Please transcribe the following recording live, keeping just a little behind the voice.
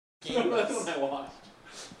That's what I watched.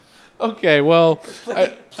 Okay, well,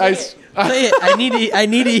 Play it. I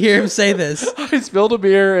need to hear him say this. I spilled a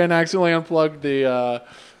beer and accidentally unplugged the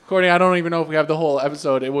recording. I don't even know if we have the whole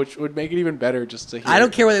episode, which would make it even better just to hear. I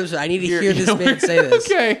don't care what it was. I need to hear this man say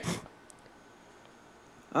this. Okay.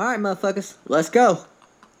 All right, motherfuckers, let's go.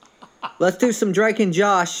 Let's do some Drake and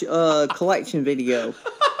Josh collection video.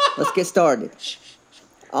 Let's get started.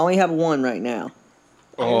 I only have one right now.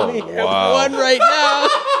 Oh, wow. One right now.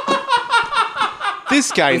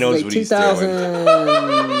 This guy knows what he's doing.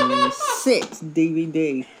 2006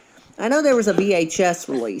 DVD. I know there was a VHS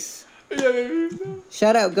release.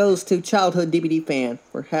 Shout out goes to Childhood DVD Fan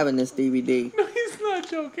for having this DVD. No, he's not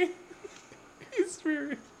joking. He's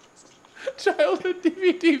serious. Childhood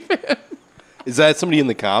DVD Fan. Is that somebody in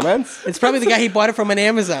the comments? It's probably the guy he bought it from on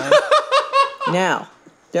Amazon. Now,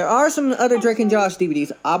 there are some other Drake and Josh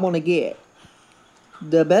DVDs I want to get.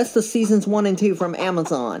 The best of seasons 1 and 2 from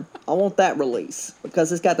Amazon. I want that release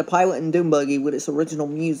because it's got the pilot and Doom Buggy with its original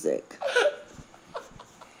music.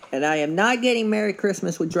 And I am not getting Merry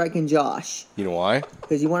Christmas with Drake and Josh. You know why?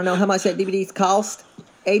 Because you want to know how much that DVDs cost?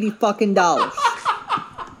 $80 fucking dollars.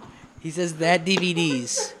 He says that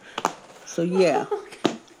DVDs. So yeah.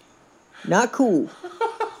 Not cool.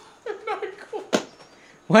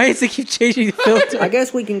 Why does it keep changing the filter? I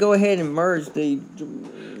guess we can go ahead and merge the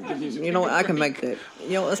you know what, I can make that.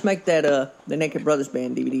 You know, let's make that the Naked Brothers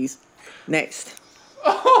Band DVDs. Next. Is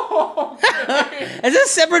that a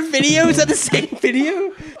separate video? Is that the same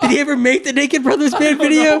video? Did he ever make the Naked Brothers Band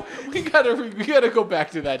video? We gotta go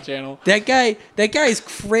back to that channel. That guy is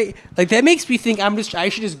crazy. Like, that makes me think I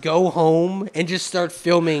should just go home and just start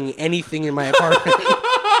filming anything in my apartment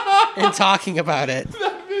and talking about it.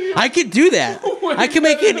 I could do that. I could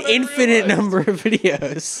make an infinite number of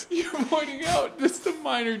videos. You're pointing out just a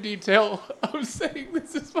minor detail of saying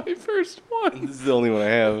this is my first one. This is the only one I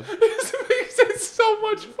have. This makes it so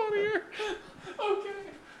much funnier. Okay.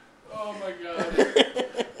 Oh my god.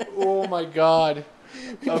 Oh my god.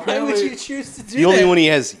 Why would you choose to do that? The only one he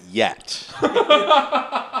has yet. Shout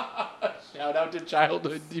out to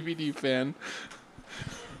Childhood DVD Fan.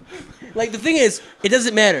 Like, the thing is, it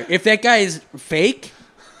doesn't matter. If that guy is fake,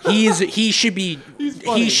 he's the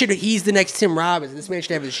next Tim Robbins. This man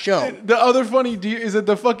should have his show. The other funny is that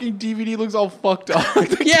the fucking DVD looks all fucked up.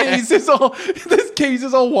 This case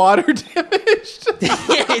is all water damaged.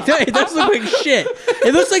 Yeah, it does look like shit.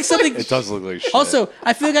 It looks like something. It does look like shit. Also,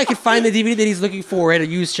 I feel like I could find the DVD that he's looking for at a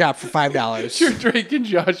used shop for $5. Your Drake and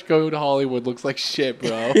Josh Go to Hollywood looks like shit,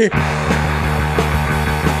 bro.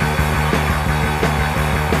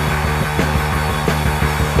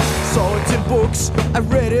 Saw it in books, I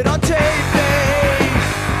read it on TV.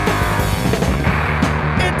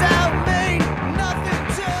 It don't mean nothing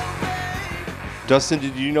to me. Dustin,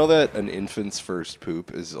 did you know that an infant's first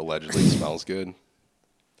poop is allegedly smells good?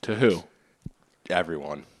 To who?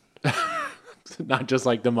 Everyone. Not just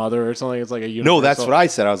like the mother or something. It's like a universal. No, that's what I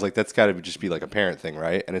said. I was like, that's got to just be like a parent thing,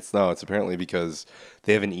 right? And it's apparently because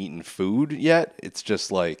they haven't eaten food yet. It's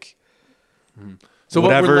just like So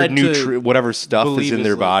whatever whatever stuff is believe in is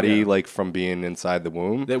their like, body, yeah. like from being inside the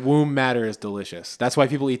womb. that womb matter is delicious. That's why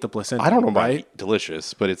people eat the placenta. I don't know about right?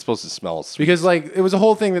 delicious, but it's supposed to smell sweet. Because like it was a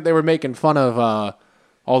whole thing that they were making fun of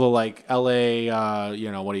all the like LA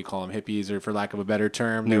what do you call them, hippies, or for lack of a better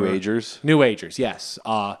term, New Agers. New Agers, yes.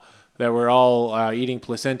 That were all eating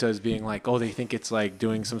placentas, being like, oh, they think it's like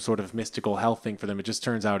doing some sort of mystical health thing for them. It just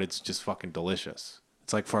turns out it's just fucking delicious.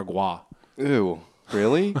 It's like foie gras. Ew,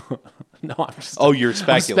 really? No, I'm just. Oh, you're I'm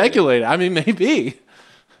speculating. speculating. I mean, maybe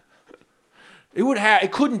it would have.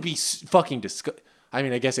 It couldn't be fucking disgusting. I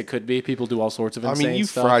mean, I guess it could be. People do all sorts of insane you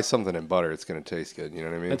stuff. fry something in butter, it's gonna taste good. You know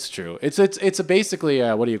what I mean? That's true. It's a basically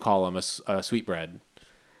what do you call them? A sweet bread.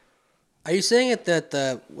 Are you saying it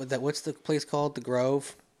that what's the place called? The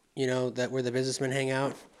Grove? You know, that where the businessmen hang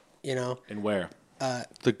out? You know? And where?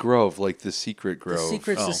 The Grove, like the Secret Grove. The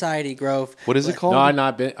Secret Society Grove. What is it called? No,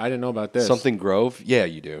 I didn't know about this. Something Grove? Yeah,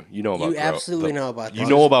 you do. You know about You Grove. absolutely know about You this.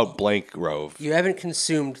 know about blank Grove. You haven't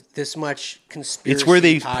consumed this much conspiracy. It's where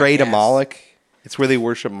they pray to podcasts. Moloch. It's where they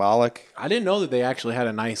worship Moloch. I didn't know that they actually had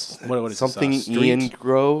a nice what is Something this, street? Ian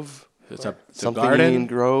Grove. It's a Something garden. Ian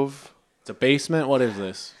Grove. It's a basement. What is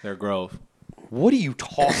this? Their grove. What are you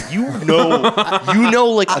talking? You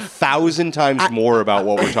know like 1,000 times more about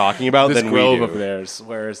what we're talking about This than grove we do. of theirs.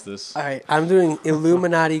 Where is this? All right, I'm doing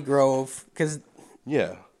Illuminati Grove because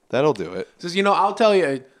Yeah, that'll do it. Says, I'll tell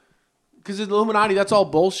you, because the Illuminati, that's all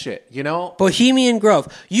bullshit. Bohemian Grove.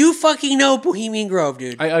 You fucking know Bohemian Grove,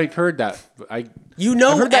 dude. I've heard that. You I've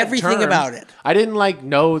know heard that everything term. about it. I didn't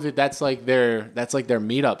know that that's like their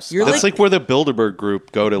meetups. You're That's like where the Bilderberg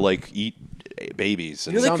group go to like eat babies.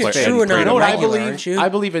 And You're like Sounds a like true and prey or You to know what I them. regular, believe? aren't you? I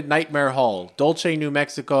believe in Nightmare Hall, Dulce, New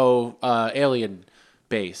Mexico alien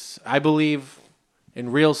base. I believe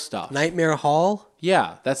in real stuff. Nightmare Hall.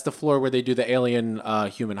 Yeah, that's the floor where they do the alien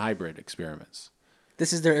human hybrid experiments.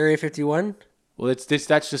 This is their Area 51. Well, that's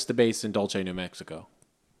just the base in Dulce, New Mexico.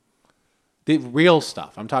 The real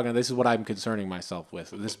stuff. I'm talking. This is what I'm concerning myself with.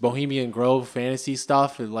 This Bohemian Grove fantasy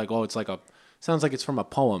stuff is like, oh, it's like sounds like it's from a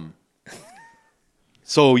poem.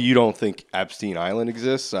 So you don't think Epstein Island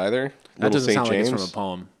exists either? That Little doesn't St. sound James? like it's from a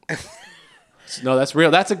poem. No, that's real.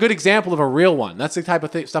 That's a good example of a real one. That's the type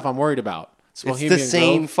of stuff I'm worried about. It's Bohemian the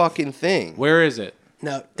same Grove. fucking thing. Where is it?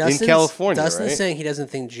 No, Dustin's, California, Dustin's right? saying he doesn't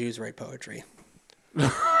think Jews write poetry.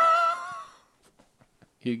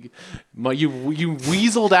 You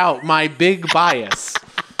weaseled out my big bias.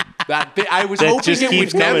 I was That hoping just it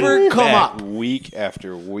keeps would never coming come back up. week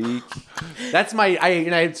after week. That's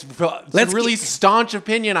it's a Let's really staunch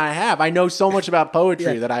opinion I have. I know so much about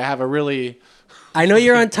poetry Yeah. that I have a really. I know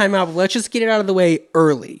you're on timeout, but let's just get it out of the way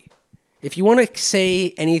early. If you want to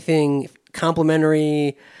say anything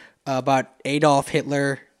complimentary about Adolf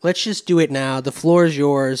Hitler, let's just do it now. The floor is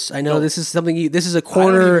yours. I know this is something. This is a I don't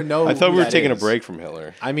corner. even know I thought who we were that taking a is. break from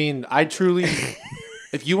Hitler. I mean, I truly.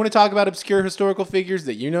 If you want to talk about obscure historical figures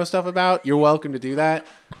that you know stuff about, you're welcome to do that.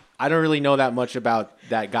 I don't really know that much about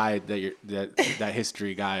that guy, that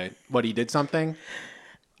history guy. What, he did something?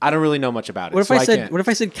 I don't really know much about it. What if so I said? can't. What if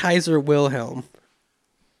I said Kaiser Wilhelm?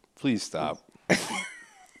 Please stop.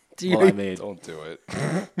 Do you, Well, I made Don't do it.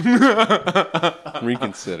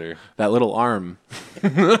 Reconsider. that little arm.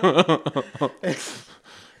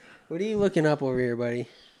 what are you looking up over here, buddy?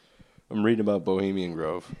 I'm reading about Bohemian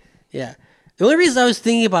Grove. Yeah. The only reason I was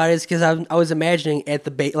thinking about it is because I was imagining at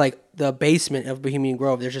the the basement of Bohemian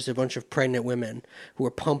Grove, there's just a bunch of pregnant women who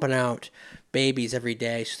are pumping out babies every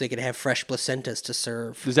day so they could have fresh placentas to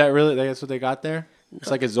serve. Is that really? That's what they got there?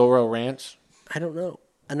 It's like a Zorro Ranch. I don't know.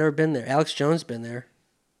 I've never been there. Alex Jones been there.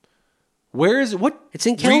 Where is it? What? It's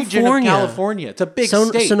in region California. of California. It's a big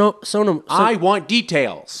state. I want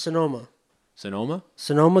details. Sonoma. Sonoma?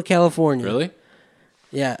 Sonoma, California. Really?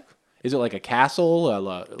 Yeah. Is it like a castle?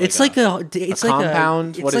 It's like a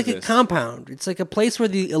compound? It's What like is a this? compound. It's like a place where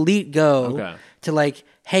the elite go Okay. to like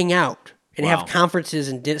hang out and Wow. have conferences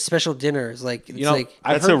and special dinners. Like it's You know, like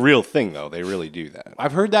I've That's a heard, real thing, though. They really do that.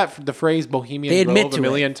 I've heard that the phrase Bohemian They admit Grove a to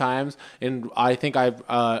million times, and I think I've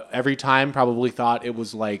every time probably thought it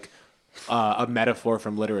was like a metaphor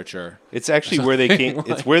from literature, It's actually where they came.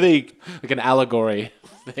 It's where they. like an allegory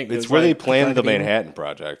thing. It It's was where they like- planned the Garden of Eden. Manhattan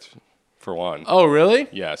Project, for one. Oh, really?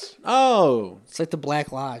 Yes. Oh, it's like the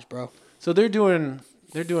Black Lodge, bro. so they're doing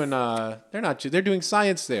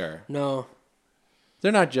science there. No.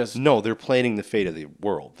 They're not just No, they're planning the fate of the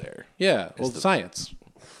world there. science.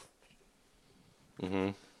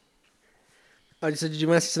 Oh, so did you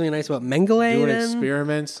want to say something nice about Mengele? Doing then?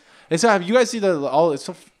 experiments. And so have you guys see all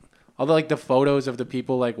the like the photos of the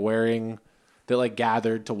people like wearing that like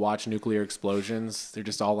gathered to watch nuclear explosions? They're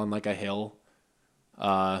just all on like a hill.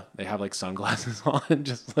 They have like sunglasses on,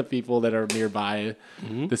 just the people that are nearby.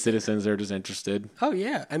 The citizens are just interested. Oh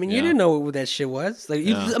yeah. I mean, you Yeah. didn't know what that shit was. Like,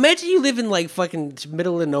 Yeah. imagine you live in like fucking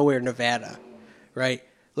middle of nowhere, Nevada, right?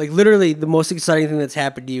 Like literally, the most exciting thing that's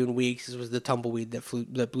happened to you in weeks was the tumbleweed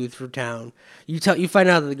that blew through town. You find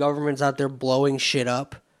out that the government's out there blowing shit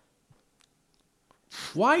up.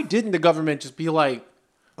 Why didn't the government just be like,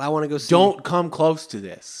 I want to go see. don't come close to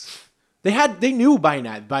this? They knew by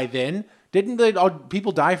then. Didn't all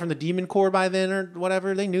people die from the demon core by then or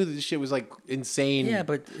whatever? They knew that this shit was like insane. Yeah,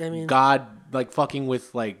 but I mean, God like fucking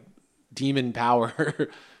with like demon power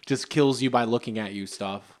just kills you by looking at you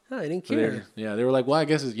stuff. oh, I didn't So care. they were like, well, I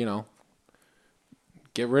guess it's,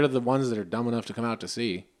 get rid of the ones that are dumb enough to come out to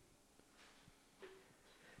see.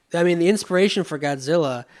 I mean, the inspiration for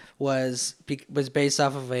Godzilla was based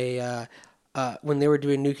off of a when they were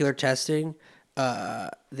doing nuclear testing.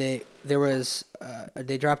 They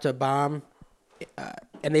dropped a bomb,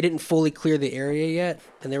 and they didn't fully clear the area yet.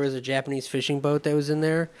 And there was a Japanese fishing boat that was in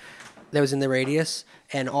there, that was in the radius,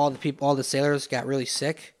 and all the sailors got really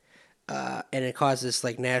sick, and it caused this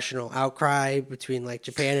like national outcry between like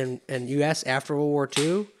Japan and U.S. after World War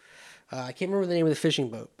II. I can't remember the name of the fishing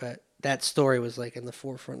boat, but that story was like in the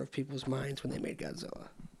forefront of people's minds when they made Godzilla.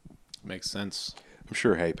 Makes sense. I'm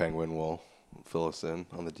sure Hey Penguin will fill us in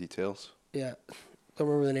on the details. Yeah, don't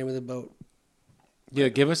remember the name of the boat. Yeah,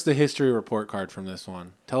 give us the history report card from this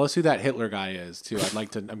one. Tell us who that Hitler guy is too.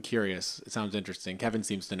 I'm curious. It sounds interesting. Kevin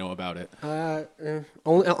seems to know about it.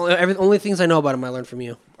 Only things I know about him I learned from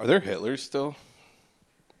you. Are there Hitlers still?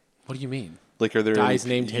 What do you mean? Like, are there Guys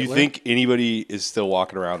named You Hitler? think anybody is still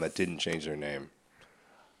walking around that didn't change their name?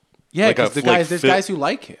 Yeah, Like a- because like there's Phil- guys who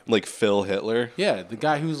like him. Like Phil Hitler, Yeah, the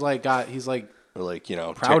guy who's like he's like or like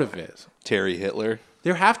proud of it. Terry Hitler,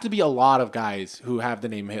 There have to be a lot of guys who have the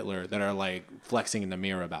name Hitler that are like flexing in the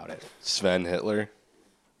mirror about it. Sven Hitler.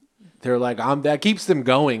 They're like, that keeps them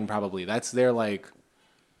going. Probably that's their like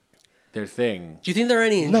their thing. Do you think there are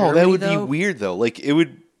any in No, Germany, that would though? be weird though. Like it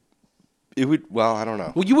would. Well, I don't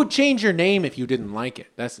know. Well, you would change your name if you didn't like it.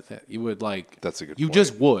 That's the thing. You would like. That's a good You point.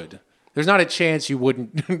 just would. There's not a chance you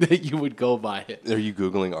wouldn't that you would go by it. Are you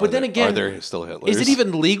googling? But then again, are there still Hitlers? Is it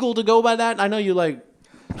even legal to go by that? I know you like.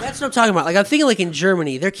 That's what I'm talking about. Like I'm thinking, like in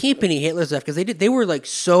Germany, there can't be any Hitlers left because they were like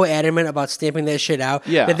so adamant about stamping that shit out.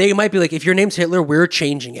 Yeah. That they might be like, if your name's Hitler, we're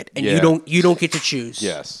changing it, and Yeah. you don't get to choose.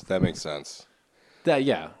 Yes, that makes sense. That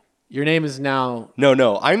yeah, your name is now.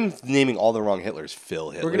 No, I'm naming all the wrong Hitlers.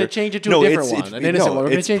 Phil Hitler. We're gonna change it to a different one, an innocent one. We're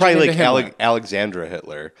gonna it's change probably it like to Himmler. Alexandra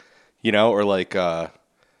Hitler, or like I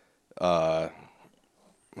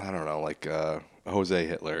don't know, like Jose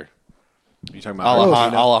Hitler, You talking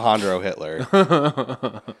about Alejandro Hitler.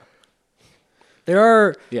 There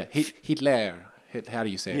are. Yeah, Hitler. How do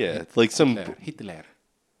you say it? Yeah, like some. Hitler.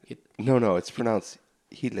 No, it's pronounced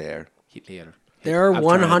Hitler. Hitler. There are I'm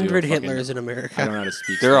trying to do 100 a fucking- Hitlers in I don't America. know how to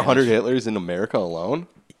speak. There are Spanish. 100 Hitlers in America alone.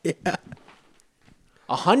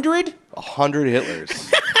 100? 100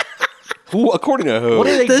 Hitlers. Who? According to who? What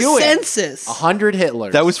are they The doing? census. 100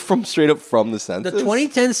 Hitlers. That was from straight up from the The census.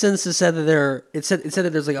 2010 census said that it said that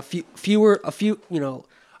there's like a few,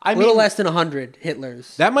 I a little mean- less than 100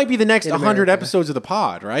 Hitlers. That might be the next In 100 America. episodes of the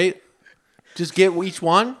pod, right? Just get each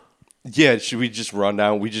one. Yeah, should we just run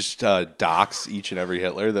down? We just dox each and every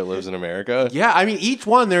Hitler that lives in America. Yeah, I mean, each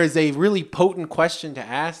one there is a really potent question to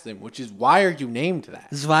ask them, which is why are you named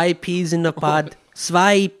that? Zwei Peas in the pod.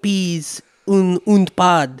 Zwei Peas und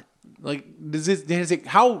Pod. Like, does it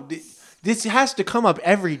how this has to come up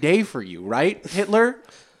every day for you, right? Hitler,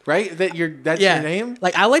 right? That's your name.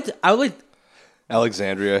 Like I would like.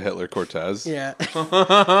 Alexandria Hitler Cortez. Yeah.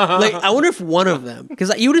 Like, I wonder if one of them,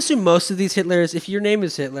 because you would assume most of these Hitlers, if your name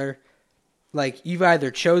is Hitler, like, you've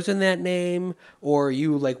either chosen that name or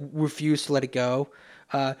you, like, refuse to let it go.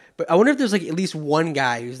 But I wonder if there's, like, at least one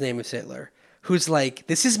guy whose name is Hitler who's like,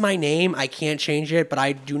 this is my name, I can't change it, but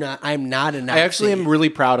I'm not a Nazi. I actually am really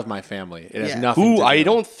proud of my family. It has Yeah. nothing. Who to I do-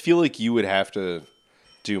 don't feel like you would have to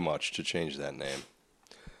do much to change that name.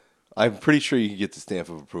 I'm pretty sure you could get the stamp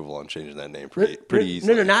of approval on changing that name pretty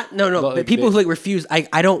easily. No. Well, But people who, like, refuse,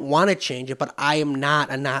 I don't want to change it, but I am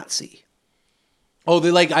not a Nazi. Oh,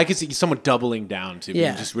 they like I could see someone doubling down to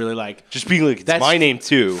Yeah. me, just really like Just being like, it's That's my name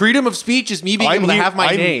too. freedom of speech is me being able to here- have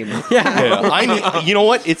my name. Yeah, you know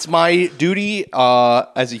what? It's my duty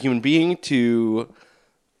as a human being to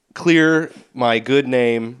clear my good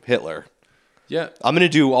name, Hitler. Yeah. I'm going to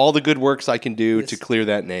do all the good works I can do to clear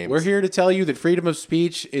that name. We're here to tell you that freedom of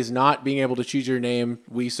speech is not being able to choose your name.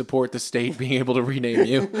 We support the state being able to rename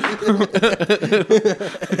you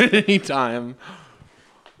at any time.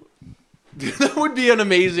 That would be an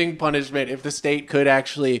amazing punishment if the state could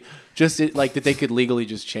actually like that they could legally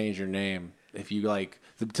just change your name if you like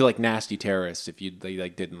to like nasty terrorists if they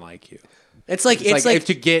like didn't like you. It's like if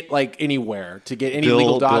to get like anywhere to get any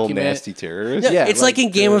legal Bill document. Nasty Terrorist. Yeah, it's like in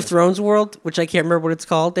like, Game of Thrones world, which I can't remember what it's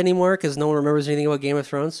called anymore because no one remembers anything about Game of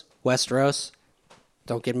Thrones. Westeros.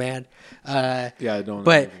 Don't get mad. Yeah, I don't know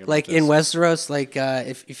But anything about like in this. Westeros, like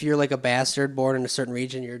if you're like a bastard born in a certain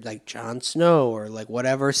region, you're like Jon Snow or like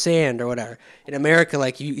whatever Sand or whatever. In America,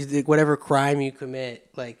 like whatever crime you commit,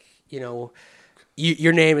 like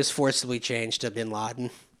your name is forcibly changed to Bin Laden.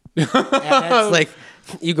 And that's like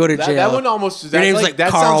you go to jail. That one almost Your name's like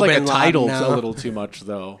that Carl sounds like Bin a Laden title now. a little too much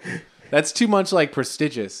though. That's too much like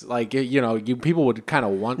prestigious. Like people would kind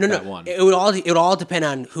of want that one. It would all depend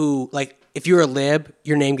on who. Like if you're a lib,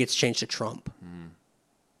 your name gets changed to Trump.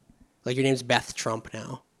 Like your name's Beth Trump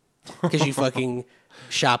now because you fucking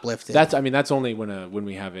shoplifted. That's only when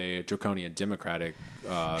we have a draconian Democratic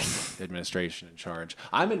administration in charge.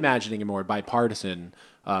 I'm imagining a more bipartisan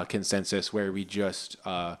consensus where we just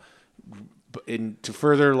to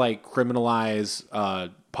further like criminalize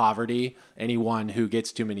poverty, anyone who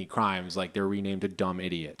gets too many crimes, like they're renamed a dumb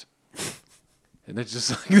idiot. And that's just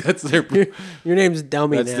like that's their your name's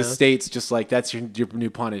Dummy that's now. the state's just like that's your new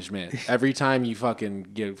punishment. Every time you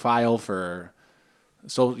fucking file for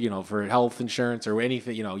for health insurance or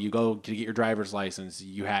anything, you go to get your driver's license,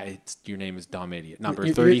 your name is dumb idiot, number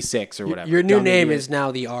 36 or whatever. Your new Dumb name idiot. is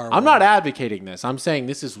now the R. I'm not advocating this. I'm saying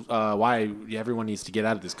this is why everyone needs to get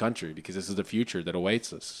out of this country because this is the future that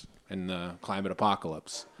awaits us in the climate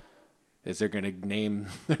apocalypse. Is they're going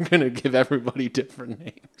to give everybody different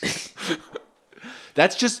names.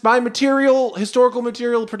 That's just my historical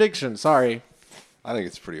material prediction. Sorry. I think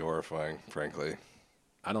it's pretty horrifying, frankly.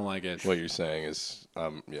 I don't like it. What you're saying is,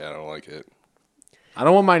 yeah, I don't like it. I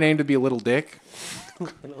don't want my name to be Little Dick.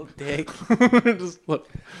 Little dick. Just look.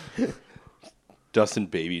 Dustin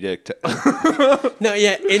Baby Dick. No,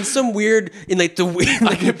 yeah, in some weird, in like the weird,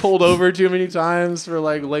 I get pulled over too many times for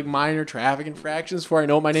like minor traffic infractions before I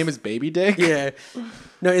know my name is Baby Dick. yeah.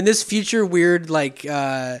 No, in this future weird like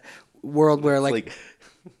world where like,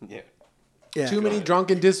 yeah. yeah. Too many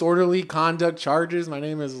drunken disorderly conduct charges. My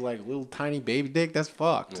name is like little tiny Baby Dick. That's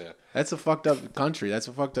fucked. Yeah. That's a fucked up country. That's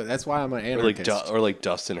a fucked up. That's why I'm an Or like, anarchist. or like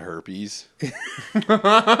Dustin Herpes.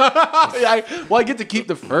 I get to keep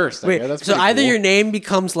the first. Wait, That's so pretty either cool. your name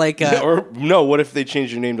becomes like Or no, what if they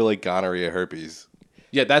change your name to like gonorrhea herpes?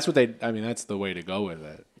 Yeah, that's what they. I mean, that's the way to go with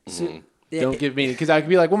it. yeah, Don't give me because I could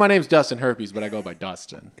be like, well, my name's Dustin Herpes, but I go by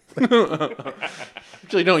Dustin.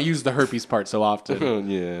 Actually, don't use the herpes part so often.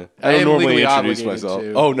 Yeah. I I don't am normally legally introduce obligated myself.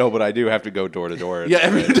 to. Oh, no, but I do have to go door to door. Yeah,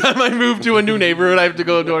 every time I move to a new neighborhood, I have to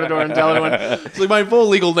go door to door and tell everyone. It's like my full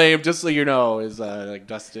legal name, just so you know, is like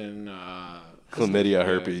Dustin. Chlamydia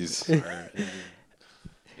herpes.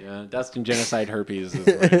 Yeah, Dustin Genocide Herpes. Is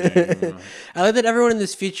my name. I like that everyone in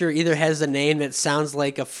this future either has a name that sounds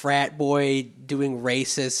like a frat boy doing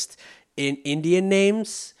racist in Indian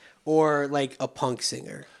names or like a punk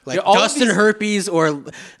singer. Like Yeah, all of Dustin these- Herpes or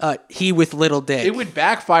he with little dick. It would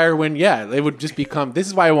backfire when, it would just become. This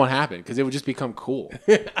is why it won't happen because it would just become cool.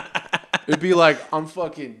 It'd be like I'm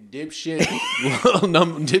fucking dipshit,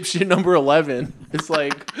 dipshit number 11. It's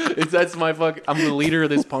like that's my fuck. I'm the leader of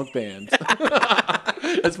this punk band.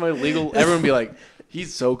 That's my legal. Everyone would be like,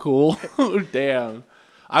 he's so cool. Damn.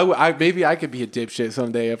 I maybe I could be a dipshit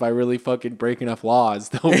someday if I really fucking break enough laws.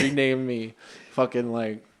 They'll rename me fucking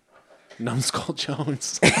like Numbskull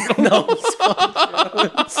Jones. No.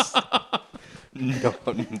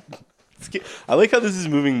 I like how this is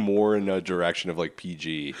moving more in a direction of like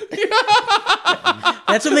PG.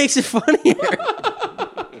 That's what makes it funnier.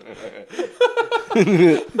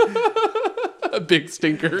 A big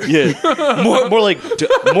stinker. Yeah, more like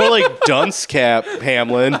dunce cap,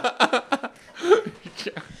 Hamlin.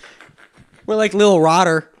 We're like Lil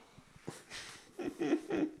Rotter.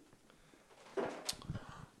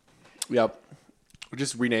 Yep.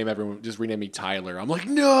 Just rename everyone. Just rename me Tyler. I'm like,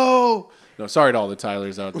 no. Sorry to all the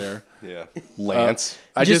Tylers out there. Yeah, Lance.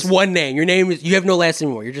 I just one name. Your name is. You have no last name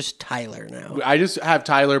anymore. You're just Tyler now. I just have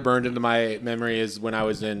Tyler burned into my memory as when I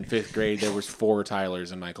was in 5th grade, there was 4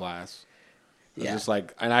 Tylers in my class. Yeah. Just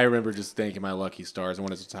like, and I remember just thanking my lucky stars and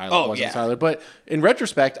when it's a Tyler, Oh, it wasn't yeah. Tyler. But in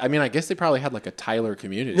retrospect, I mean, I guess they probably had like a Tyler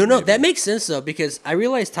community. No, maybe. that makes sense though because I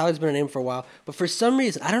realized Tyler's been a name for a while, but for some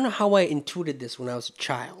reason I don't know how I intuited this when I was a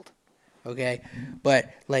child. Okay, but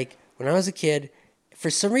like when I was a kid, for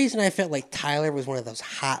some reason I felt like Tyler was one of those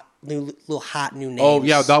hot new names. Oh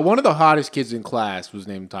yeah, one of the hottest kids in class was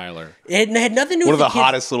named Tyler. It had nothing to do One with of the kids.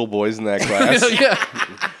 hottest little boys in that class. Yeah.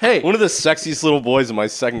 Hey, One of the sexiest little boys in my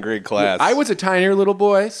 2nd grade class. I was a tinier little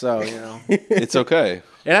boy, so you know. It's okay.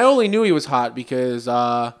 And I only knew he was hot because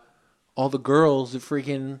all the girls that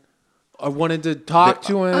freaking wanted to talk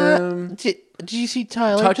to him. Did you see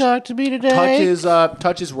Tyler Touch- talk to me today?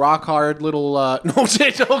 Touch his rock hard little no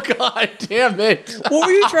shit. Oh god damn it. What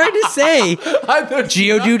were you trying to say?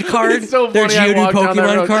 Geodude card? It's so Their funny. I Geodude walked down that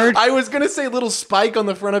Pokemon road. card? I was gonna say little spike on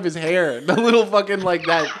the front of his hair. The little fucking like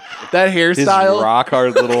that His hairstyle. rock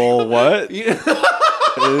hard little what?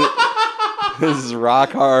 His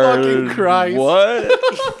rock hard. Fucking Christ. What?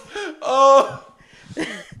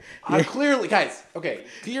 I clearly, guys, okay,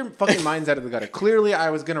 get your fucking minds out of the gutter. Clearly, I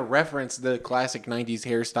was gonna reference the classic '90s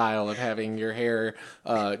hairstyle of having your hair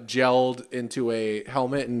gelled into a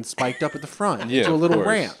helmet and spiked up at the front Yeah, into a of little course.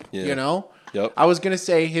 ramp. Yeah. You know. Yep. I was gonna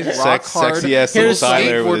say his rock hard sexy ass little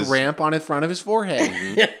Tyler skateboard was- ramp on the front of his forehead,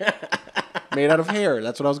 made out of hair.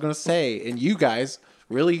 That's what I was gonna say. And you guys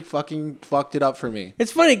really fucking fucked it up for me.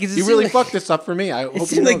 It's funny because You really fucked this up for me. I It hope you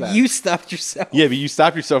seemed know like that. you stopped yourself. Yeah, but you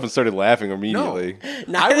stopped yourself and started laughing no, immediately.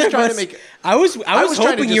 I was trying to make. I was trying to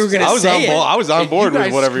hoping you were just- going to I was say on it. board. I was on board you with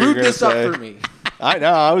guys whatever you were screwed going to this say. up for me. I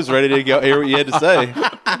know. I was ready to go hear what you had to say.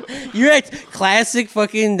 You're at classic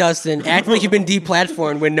fucking Dustin, acting like you've been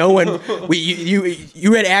deplatformed when no one,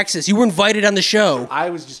 you had access. You were invited on the show. I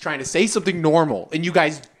was just trying to say something normal, and you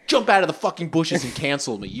guys jump out of the fucking bushes and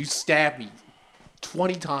cancel me. You stabbed me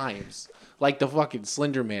 20 times, like the fucking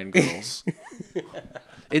Slender Man girls.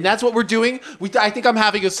 And that's what we're doing. I think I'm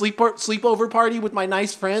having a sleepover party with my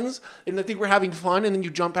nice friends, and I think we're having fun. And then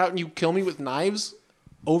you jump out and you kill me with knives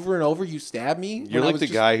over and over. You stab me. You're when I like was the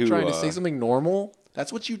just guy who, trying to say something normal.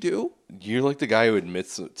 That's what you do? You're like the guy who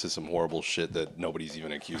admits to some horrible shit that nobody's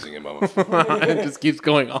even accusing him of. It just keeps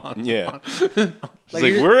going on. Yeah. It's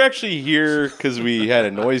like we're actually here because we had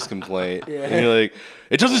a noise complaint. And you're like,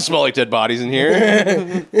 it doesn't smell like dead bodies in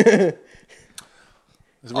here.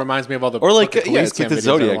 This reminds me of all the Or like, fucking yeah, police it's like cam the videos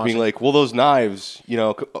I was Zodiac watching. being like, well, those knives, you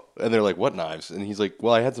know, and they're like, what knives? And he's like,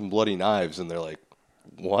 well, I had some bloody knives. And they're like,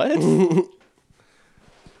 what?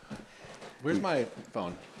 Where's my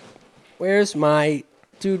phone? Where's my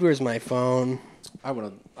phone? I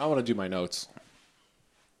wanna do my notes.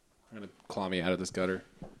 I'm gonna claw me out of this gutter.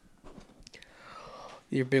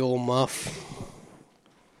 Your big old muff.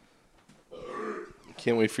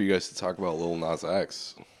 Can't wait for you guys to talk about Lil Nas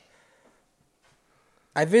X.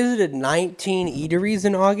 I visited 19 eateries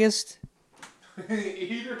in August.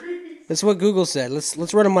 That's what Google said. Let's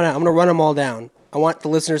run them all out. I'm gonna run them all down. I want the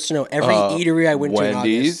listeners to know every eatery I went to in August.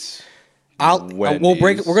 Wendy's. We'll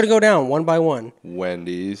break. We're gonna go down one by one.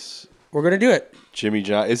 Wendy's. We're gonna do it. Jimmy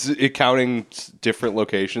John. Is it counting different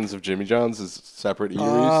locations of Jimmy John's as separate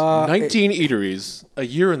eateries? 19 eateries, a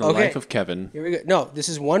year in the Okay. life of Kevin. Here we go. No, this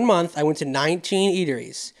is 1 month. I went to 19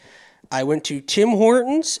 eateries. I went to Tim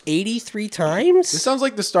Hortons 83 times. This sounds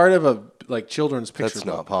like the start of a like children's picture That's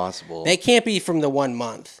book. not possible. That can't be from the 1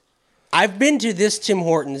 month. I've been to this Tim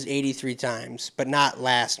Hortons 83 times, but not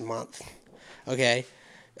last month. Okay?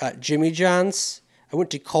 Jimmy John's. I went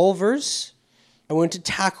to Culver's. I went to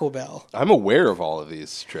Taco Bell. I'm aware of all of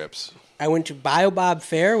these trips. I went to Biobob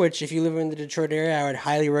Fair, which if you live in the Detroit area, I would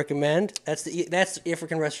highly recommend. That's the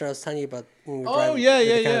African restaurant I was telling you about. When we were driving yeah, to the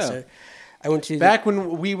yeah, yeah. concert. I went to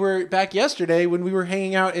Back yesterday when we were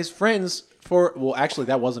hanging out as friends for actually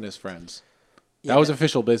that wasn't as friends. That was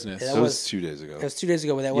official business. that That was- was 2 days ago. It was 2 days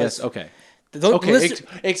ago, but that Yes, was okay. Okay, Okay,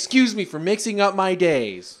 excuse me for mixing up my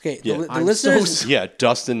days. okay. Yeah. The I'm listeners, so Yeah,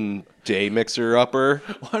 Dustin Day Mixer Upper.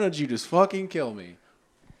 Why don't you just fucking kill me?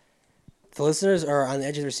 the listeners are on the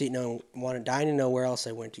edge of their seat, dying to know where else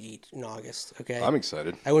I went to eat in August. Okay, I'm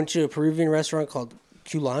excited. I went to a Peruvian restaurant called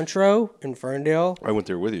Culantro in Ferndale. I went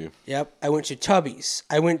there with you. Yep. I went to Tubby's.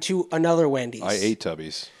 I went to another Wendy's. I ate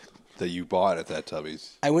Tubby's that you bought at that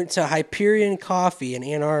Tubby's. I went to Hyperion Coffee in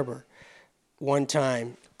Ann Arbor one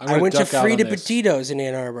time. I'm I gonna went to duck out on Frida this. Petitos in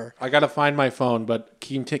Ann Arbor. I gotta find my phone, but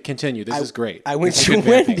continue. This is great. I went This is to good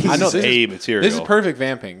vamping. Wendy's. I know This is this A is material. This is perfect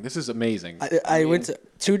vamping. This is amazing. I went to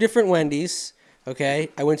 2 different Wendy's. Okay.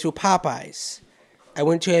 I went to a Popeyes. I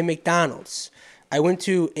went to a McDonald's. I went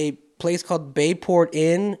to a place called Bayport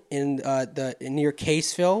Inn in near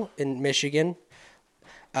Caseville in Michigan.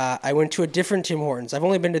 I went to a different Tim Hortons. I've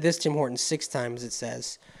only been to this Tim Hortons 6 times. It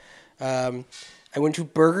says. I went to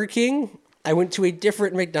Burger King. I went to a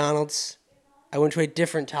different McDonald's. I went to a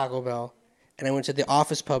different Taco Bell, and I went to the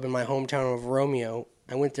Office Pub in my hometown of Romeo.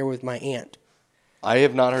 I went there with my aunt. I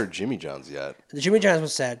have not heard Jimmy John's yet. The Jimmy John's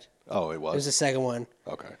was sad. Oh, it It was was? the second one.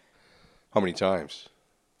 Okay. How many times?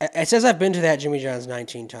 It says I've been to that Jimmy John's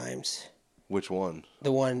 19 times. Which one?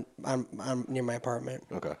 The one I'm near my apartment,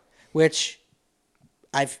 Okay. which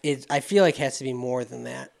I feel like has to be more than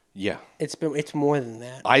that. Yeah. It's more than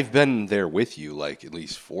that. I've been there with you like at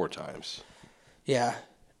least 4 times. Yeah,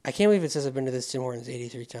 I can't believe it says I've been to this Tim Hortons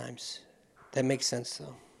 83 times. That makes sense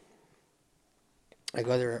though. I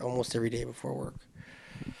go there almost every day before work.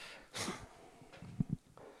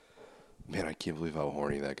 Man, I can't believe how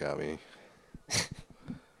horny that got me.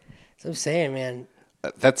 So I'm saying, man,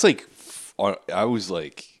 That's like, I was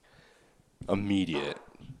like, immediate.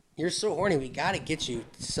 you're so horny. We gotta get you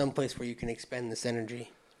to someplace where you can expend this energy.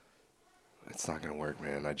 It's not going to work,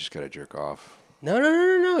 man. I just got to jerk off.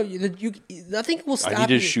 No. You nothing will stop I need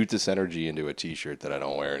to you. shoot this energy into a t-shirt that I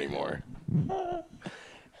don't wear anymore.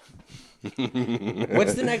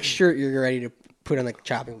 What's the next shirt you're ready to put on the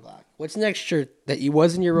chopping block? What's the next shirt that you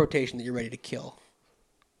was in your rotation that you're ready to kill?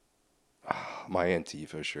 My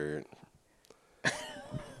Antifa shirt.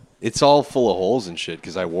 It's all full of holes and shit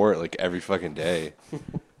because I wore it like every fucking day.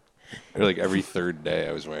 Or like every third day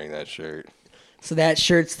I was wearing that shirt. So that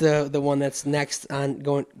shirt's the one that's next on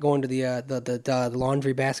going to the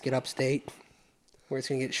laundry basket upstate, where it's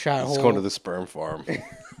gonna get shot Let's hole. go to the sperm farm.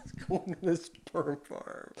 Going to the sperm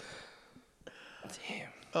farm. Damn.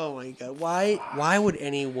 Oh my god. Why would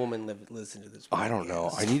any woman listen to this? I don't know.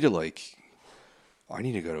 podcast? I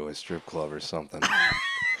need to go to a strip club or something.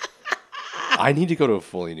 I need to go to a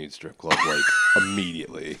fully nude strip club like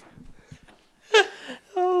immediately.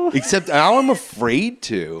 Except now I'm afraid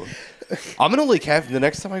to. I'm gonna like have the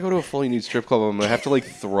next time I go to a fully nude strip club, I'm gonna have to like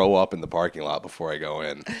throw up in the parking lot before I go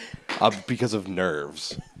in, because of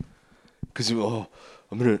nerves. Because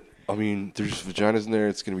I mean, there's vaginas in there.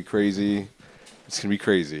 It's gonna be crazy. It's gonna be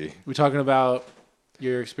crazy. We talking about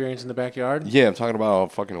your experience in the backyard? Yeah, I'm talking about how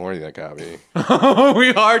fucking horny that got me.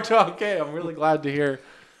 We are talking. Okay, I'm really glad to hear.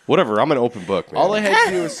 Whatever, I'm an open book, man. All I had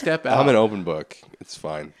to do was step out. I'm an open book. It's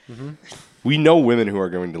fine. We know women who are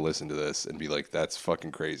going to listen to this and be like, "That's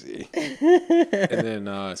fucking crazy." And then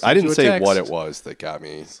I didn't say what it was that got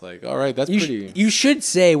me. It's like, all right, that's You, pretty. you should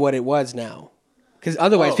say what it was now, because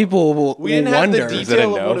otherwise people will We didn't have the wonder. detail. Is that a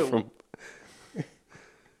of no what it- from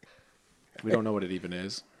We don't know what it even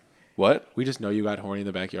is. what? We just know you got horny in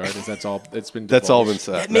the backyard. That's all. It's been. That's all been divulged.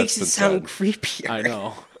 said. That makes it That's sound been creepier. I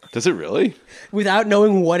know. said. Does it really? Without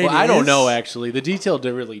knowing what it is. Well, I don't know actually. The detail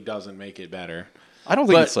really doesn't make it better. I don't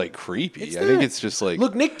think But it's like creepy. it's I think not. it's just like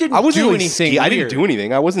Look, Nick didn't I wasn't do really anything I didn't weird. do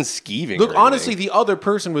anything. I wasn't skeeving. Look, or honestly, anything. the other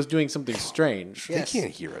person was doing something strange. They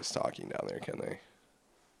can't hear us talking down there, can they?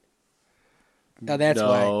 Oh, that's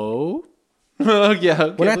why. No. Yeah.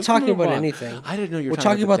 Okay, We're not let's talking move about on. anything. I didn't know you were We're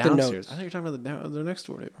talking about the notes. downstairs. I thought you were talking about the next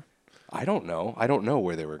door neighbor. I don't know. I don't know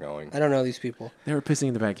where they were going. I don't know these people. They were pissing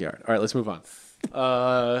in the backyard. All right, let's move on.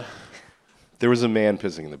 There was a man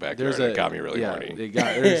pissing in the backyard. There's It got me really yeah, horny.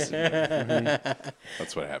 That's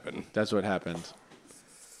That's what happened. what happened.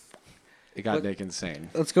 It got Nick insane.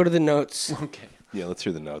 Let's go to the notes. Okay. Yeah, let's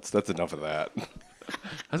hear the notes. That's enough of that.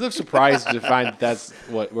 I was surprised to find that's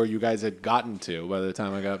where you guys had gotten to by the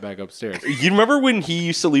time I got back upstairs. You remember when he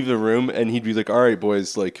used to leave the room and he'd be like, "All right,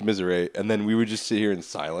 boys, like commiserate," and then we would just sit here in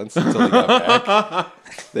silence until he got back.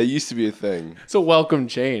 That used to be a thing. It's a welcome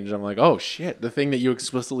change. I'm like, oh shit, the thing that you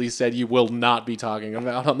explicitly said you will not be talking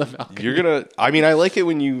about on the balcony. You're gonna. I mean, I like it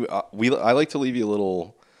when you. I like to leave you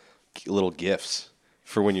little gifts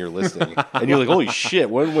for when you're listening, and you're like, "Holy shit!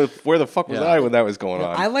 Where the fuck was Yeah. I when that was going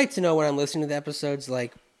on?" I like to know when I'm listening to the episodes,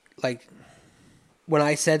 like when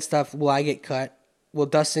I said stuff, will I get cut? Will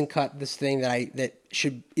Dustin cut this thing that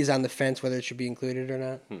is on the fence whether it should be included or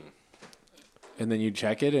not? And then you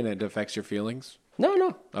check it and it affects your feelings.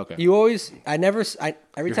 No. Okay. You always, I never, I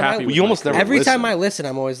every You're time happy I, with You almost never every listen. time I listen,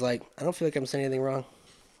 I'm always like, I don't feel like I'm saying anything wrong.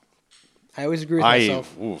 I always agree with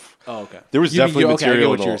myself. Oof. Oh, okay. There was You- definitely okay, I get material.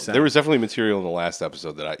 what you were saying. There was definitely material in the last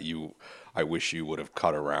episode that I wish you would have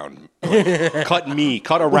cut around, cut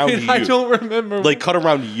around you. I don't remember. Like cut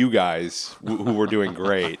around you guys who were doing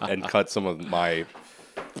great, and cut some of my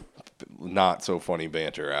not so funny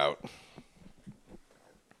banter out.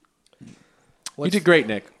 you did great,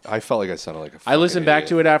 Nick. I felt like I sounded like a. I listened back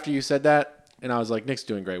to it after you said that, and I was like, Nick's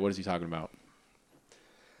doing great. What is he talking about?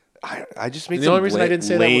 I just made The some only reason I didn't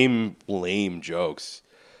say that lame jokes.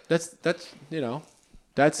 That's that's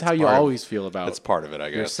how you part of- always feel about That's part of it, I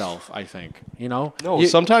guess. yourself. I think No, No, You-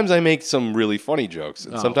 sometimes I make some really funny jokes,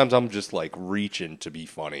 and Oh. sometimes I'm just like reaching to be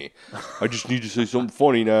funny. I just need to say something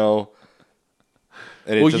funny now.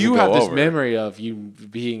 And it well, doesn't you go have this over. memory of you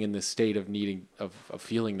being in this state of needing of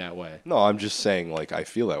feeling that way. No, I'm just saying, like, I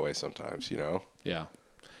feel that way sometimes, you know? Yeah.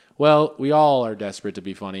 Well, we all are desperate to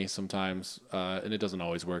be funny sometimes, and it doesn't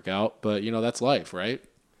always work out. But that's life, right?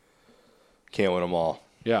 Can't win them all.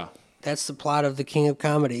 Yeah. That's the plot of the King of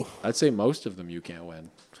Comedy. I'd say most of them you can't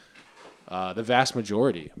win. The vast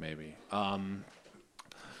majority, maybe.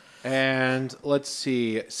 And let's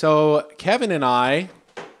see. So Kevin and I,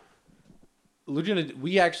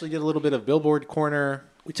 we actually did a little bit of Billboard Corner.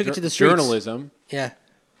 We took it to the streets. journalism. Yeah.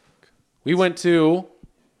 We went to.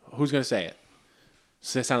 Who's gonna say it?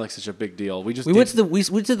 So that sounded like such a big deal. We We went to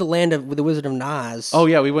the land of the Wizard of Nas. Oh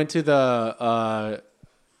yeah, we went to the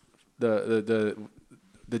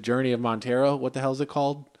Journey of Montero. What the hell is it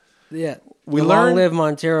called? yeah. we the learned- Long Live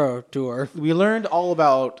Montero tour. We learned all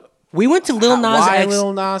about We went to Lil Nas why X.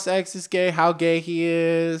 Lil Nas X is gay, how gay he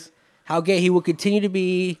is. How gay he will continue to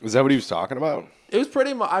be. Is that what he was talking about? It was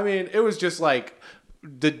pretty much. I mean, it was just like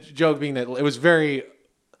the joke being that it was very.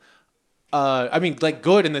 I mean, like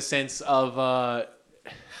good in the sense of.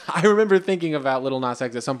 I remember thinking about Lil Nas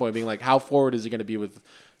X at some point, being like, how forward is he going to be with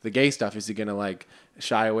the gay stuff? Is he going to like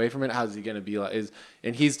shy away from it? How's he going to be like?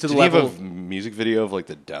 And he's to the Did he level. have a music video of, like,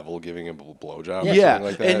 the devil giving him a blowjob or Yeah, something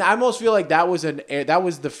like that? and I almost feel like that was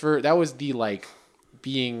the like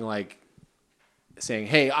being like saying,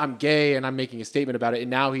 "Hey, I'm gay," and I'm making a statement about it. And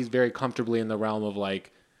now he's very comfortably in the realm of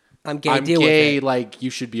like, I'm gay. "I'm deal gay." with it. Like you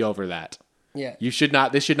should be over that. Yeah. You should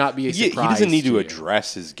not. This should not be a Yeah, surprise. he doesn't need to you.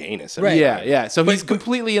 address his gayness. Right. Yeah, yeah. So he's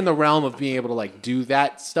completely in the realm of being able to like do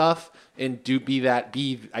that stuff and be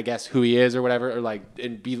I guess who he is or whatever, or like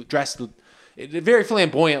and be dressed very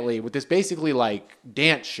flamboyantly with this basically like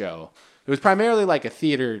dance show. It was primarily like a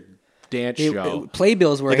theater dance show.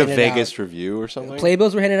 Playbills were Like a handed Vegas out. review or something?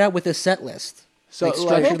 Playbills were handed out with a set list. So like,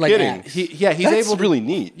 structured no like kidding. that. he's That's able to really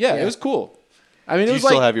neat. Yeah, Yeah. it was cool. I mean, it Do you was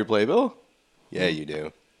still like have your playbill? Yeah, you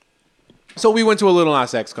do. so we went to a Lil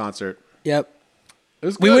Nas X concert. Yep. It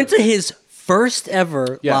was We good. went to his first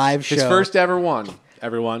ever Yes, live show. His first ever one.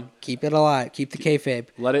 Everyone, Keep it alive. Keep the kayfabe.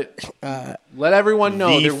 let everyone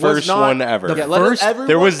know The there was first not, one ever. Yeah, let first- everyone,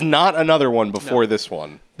 There was not another one before this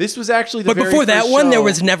one. This was actually the But very before that first one, there show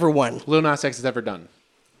was never one. Lil Nas X has ever done.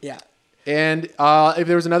 Yeah. And if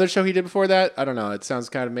there was another show he did before that, I don't know. It sounds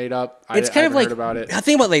kind of made up. It's I kind of haven't like heard about it.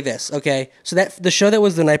 think about it like this, okay? So that the show that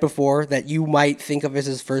was the night before that you might think of as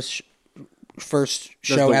his first That's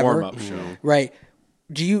show the ever, warm-up show. right?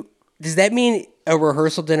 Does that mean a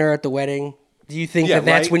rehearsal dinner at the wedding? Do you think Yeah, that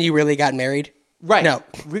that's right? when you really got married? Right. No.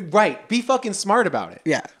 Right. Be fucking smart about it.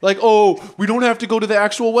 Yeah. Like, oh, we don't have to go to the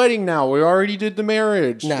actual wedding now. We already did the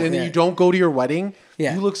marriage. No, and yeah. you don't go to your wedding?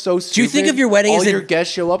 Yeah. You look so stupid. Do you think of your wedding all as a- your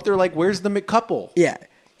guests show up, they're like, where's the couple? Yeah.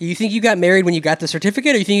 You think you got married when you got the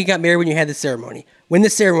certificate, or you think you got married when you had the ceremony? When the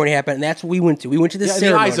ceremony happened, and that's what we went to. We went to the Yeah, in the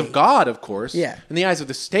ceremony. eyes of God, of course. Yeah. In the eyes of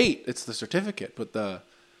the state, it's the certificate. But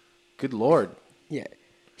good Lord. Yeah.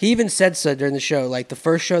 He even said so during the show, like the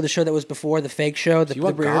first show, the show that was before the fake show. You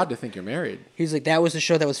want God to think you're married. He's like, that was the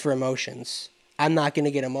show that was for emotions. I'm not going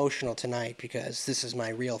to get emotional tonight because this is my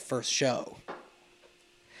real first show.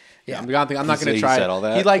 Yeah. I'm not going to He try said it. all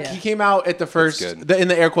that? He came out at the first, good. in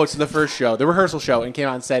the air quotes, the first show, the rehearsal show, and came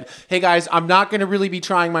out and said, "Hey guys, I'm not going to really be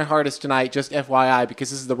trying my hardest tonight, just FYI, because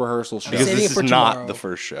this is the rehearsal show. Because Saving this it for is not tomorrow. the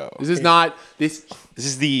first show. This is not this." This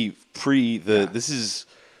is this is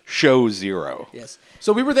show 0. Yes.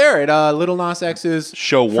 So we were there at Little Nas X's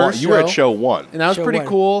Show 1. first You were at show 1. and that was Show pretty one.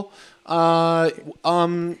 cool.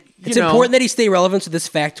 It's important that he stay relevant, so this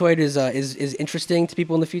factoid is interesting to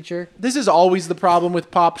people in the future. This is always the problem with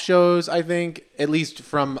pop shows, I think, at least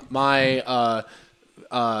from my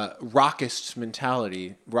rockist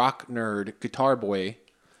mentality, rock nerd, guitar boy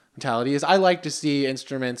mentality, is I like to see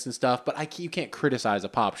instruments and stuff, but you can't criticize a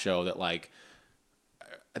pop show that, like,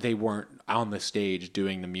 they weren't on the stage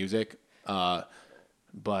doing the music.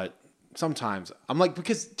 But sometimes I'm like,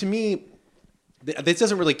 because to me, this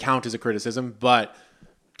doesn't really count as a criticism, but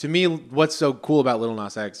to me, what's so cool about Lil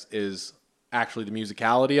Nas X is actually the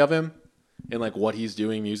musicality of him and like what he's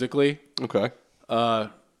doing musically. Okay.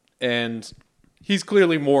 And he's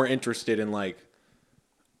clearly more interested in like,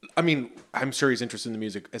 I mean, I'm sure he's interested in the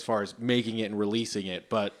music as far as making it and releasing it,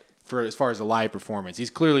 but as far as a live performance, he's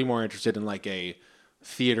clearly more interested in like a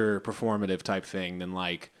theater performative type thing than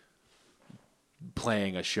like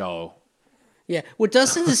playing a show. Yeah, what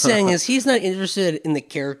Dustin is saying is he's not interested in the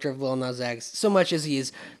character of Lil Nas X so much as he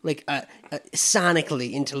is like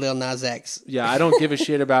sonically into Lil Nas X. Yeah, I don't give a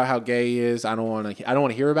shit about how gay he is. I don't want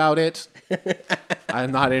to hear about it.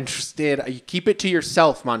 I'm not interested. You keep it to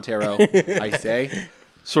yourself, Montero. I say.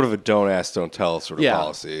 Sort of a don't ask, don't tell sort of Yeah.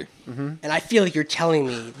 policy. And I feel like you're telling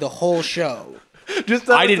me the whole show. Just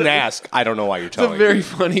I didn't ask. I don't know why you're It's a telling me. very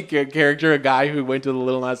funny character, a guy who went to the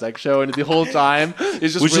Lil Nas X show and the whole time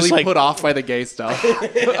is just Was really just like- put off by the gay stuff.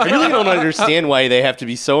 I really don't understand why they have to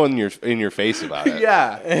be so in your face about it.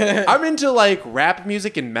 Yeah, I'm into like rap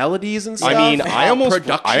music and melodies and stuff. I mean, I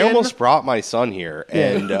production. almost brought my son here,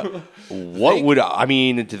 and do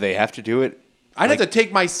they have to do it? I'd have to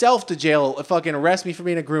take myself to jail, fucking arrest me for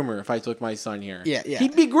being a groomer if I took my son here. Yeah, yeah.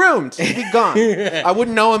 He'd be groomed. He'd be gone. I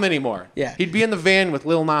wouldn't know him anymore. Yeah. He'd be in the van with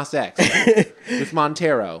Lil Nas X, with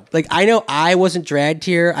Montero. Like, I know I wasn't dragged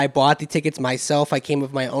here. I bought the tickets myself. I came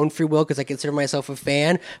of my own free will because I consider myself a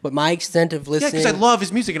fan. But my extent of Yeah, listening... because I love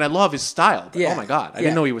his music and I love his style. But, Yeah. oh my God, I Yeah.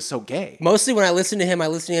 didn't know he was so gay. Mostly when I listen to him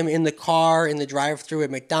in the car, in the drive-thru at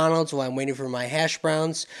McDonald's while I'm waiting for my hash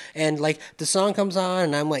browns. And, like, the song comes on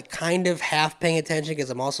and I'm, like, kind of half paying attention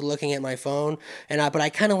because I'm also looking at my phone. But I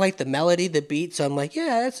kind of like the melody, the beat. So I'm like,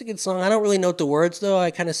 yeah, that's a good song. I don't really know the words, though.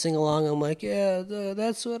 I kind of sing along. I'm like, yeah,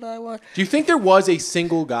 that's what I want. Do you think there was a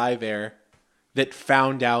single guy there that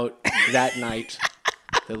found out that night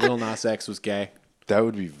that Lil Nas X was gay? That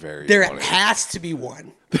would be very There funny. has to be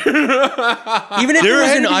one. Even if There it was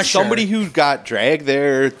had an to be usher. somebody who got dragged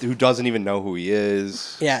there who doesn't even know who he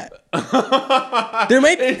is. Yeah. There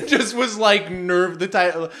might be. It just was like the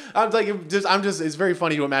type. It's very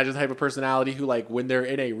funny to imagine the type of personality who, like, when they're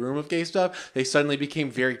in a room of gay stuff, they suddenly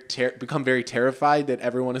become very terrified that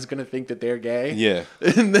everyone is going to think that they're gay. Yeah.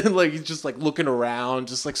 And then, like, he's just like looking around,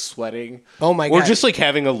 just like sweating. Oh my Or god. just like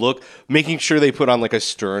having a look, making sure they put on like a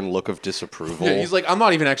stern look of disapproval. Yeah, he's like, I'm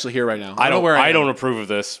not even actually here right now. I know don't. where I am. don't approve of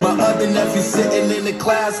this. My other nephew sitting in the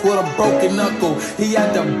class with a broken knuckle. He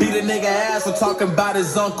had to beat a nigga ass for talking about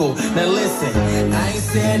his uncle. Now listen, I ain't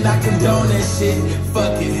saying I condone that shit.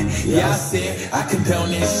 Fuck it. Yeah, I said I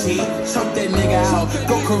condone that shit. Choke that nigga out.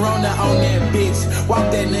 Go Corona on that bitch.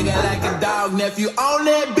 Walk that nigga like a dog, nephew on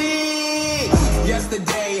that bitch.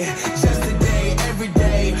 Yesterday, just today, every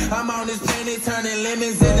day. I'm on this planet turning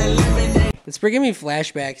lemons into lemonade. It's bringing me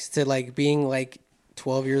flashbacks to like being like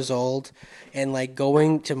 12 years old and like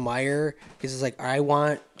going to Meijer because it's like I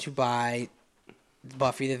want to buy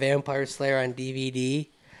Buffy the Vampire Slayer on DVD,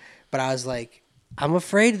 but I was like, I'm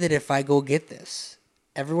afraid that if I go get this,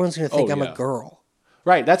 everyone's gonna think I'm a girl.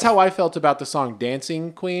 Right. That's how I felt about the song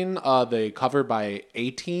 "Dancing Queen," the cover by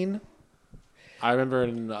 18. I remember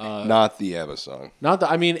in Not the ABBA song.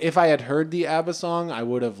 I mean, if I had heard the ABBA song, I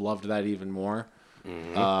would have loved that even more.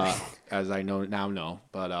 As I know.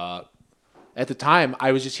 But at the time,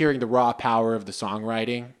 I was just hearing the raw power of the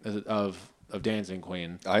songwriting of Dancing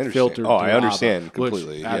Queen. I understand. filtered Oh, I through understand ABBA, which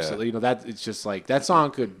completely, yeah. Absolutely. You know, that it's just like that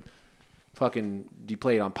song could fucking be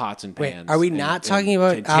played on pots and Wait, pans. are we not talking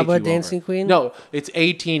about take ABBA you Dancing over. Queen? No, it's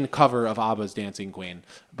 18 cover of ABBA's Dancing Queen,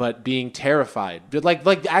 but being terrified, but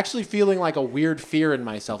like actually feeling like a weird fear in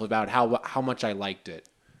myself about how much I liked it,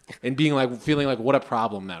 and feeling like what a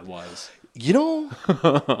problem that was. You know,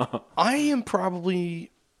 I am probably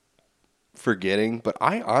forgetting, but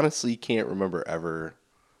I honestly can't remember ever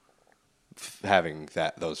having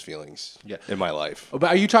those feelings in my life. But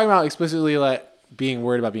are you talking about explicitly like being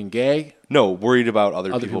worried about being gay? No, worried about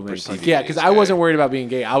other people being perceiving. Yeah, me because as I gay. wasn't worried about being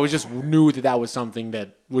gay. I was just knew that was something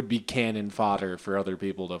that would be cannon fodder for other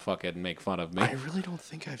people to fucking make fun of me. I really don't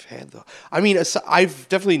think I've had though. I mean, I've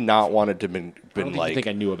definitely not wanted to been I think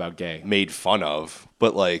I knew about gay. made fun of,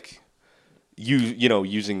 but like you know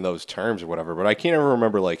using those terms or whatever. But I can't ever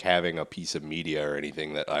remember like having a piece of media or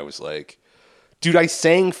anything that I was like, dude, I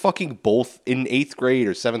sang fucking both in 8th grade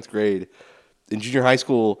or 7th grade. In junior high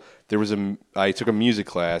school, I took a music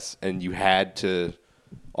class, and you had to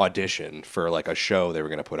audition for like a show they were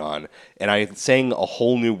going to put on, and I sang A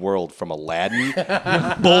Whole New World from Aladdin,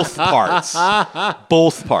 both parts,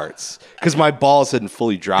 because my balls hadn't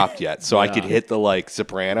fully dropped yet, so I could hit the like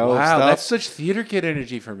soprano Wow, stuff. that's such theater kid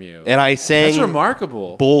energy from you. And I sang That's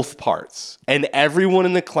remarkable. both parts, and everyone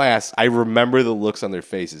in the class, I remember the looks on their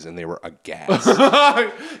faces, and they were aghast.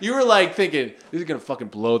 You were like thinking, this is gonna fucking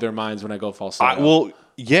blow their minds when I go falsetto. Well,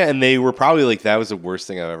 yeah, and they were probably like, that was the worst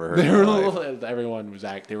thing I've ever heard. in my life. Everyone was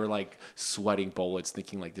they were like sweating bullets,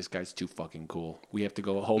 thinking like this guy's too fucking cool. We have to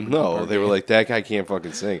go home. No, they were like, that guy can't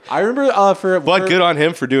fucking sing. I remember But good on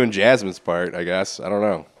him for doing Jasmine's part, I guess. I don't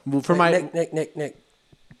know. for my Nick,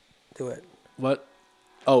 do it. what?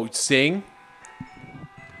 Oh, sing.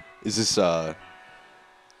 Is this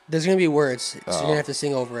There's gonna be words, so you're gonna have to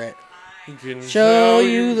sing over it. Show Show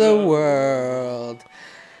you the world,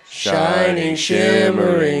 shining,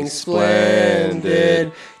 shimmering,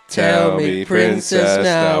 splendid. Tell me, princess,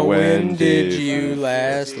 now when did you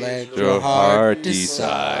last let your heart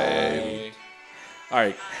decide? All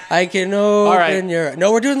right. I can open right. your.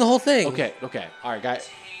 No, we're doing the whole thing. Okay. All right, guys.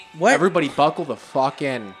 What? Everybody, buckle the fuck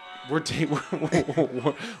in. We're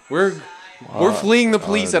fleeing the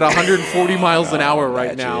police at 140 miles an hour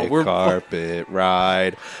right now. magic We're carpet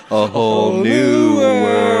ride, a whole new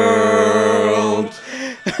world.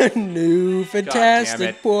 New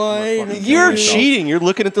fantastic it. boy. You're cheating. You're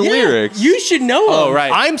looking at the lyrics. You should know them. Oh,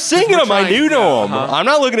 right. I'm singing them. I do know them. I'm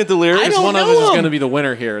not looking at the lyrics. I don't One of know us is him. going to be the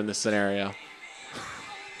winner here in this scenario.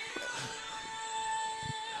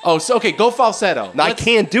 Oh, so okay, go falsetto. I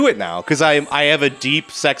can't do it now because I have a deep,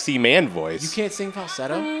 sexy man voice. You can't sing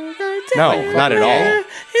falsetto? No, not at all.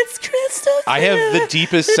 It's crystal clear. I have the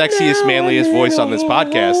deepest, sexiest, manliest voice on this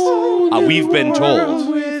podcast. We've been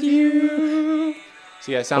told.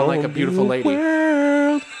 See, I sound like a beautiful lady.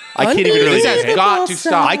 I can't even really. This has got to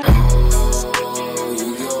stop.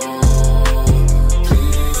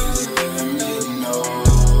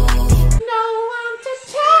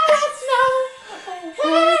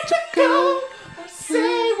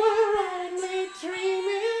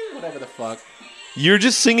 Whatever the fuck. You're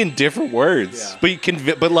just singing different words, but you can,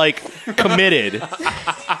 but like committed.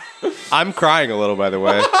 I'm crying a little, by the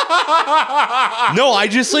way. No, I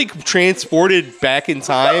just like transported back in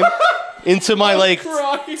time into my like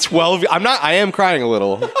 12. I am crying a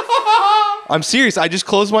little. I'm serious. I just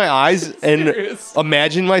closed my eyes and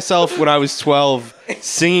imagined myself when I was 12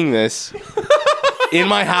 singing this in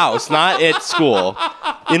my house, not at school,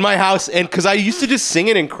 in my house, and because I used to just sing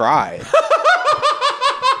it and cry.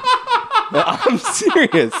 I'm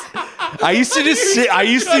serious. I used to just sit. I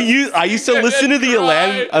used to listen to the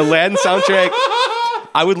Aladdin soundtrack.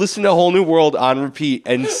 I would listen to A Whole New World on repeat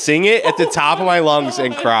and sing it at the top of my lungs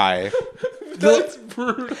and cry. That's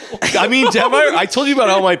brutal. I mean, I told you about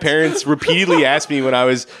how my parents repeatedly asked me when I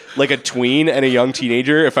was like a tween and a young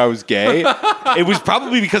teenager if I was gay. It was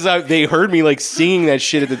probably because they heard me like singing that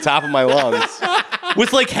shit at the top of my lungs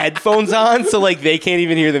with like headphones on, so like they can't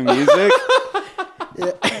even hear the music.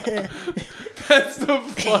 That's the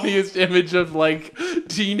funniest image of like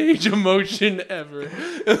teenage emotion ever.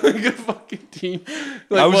 Like a fucking teen.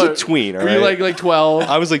 Like I was a what? tween, Were you alright? like 12?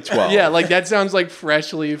 I was like 12. Yeah, like that sounds like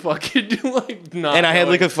freshly fucking like not. and I had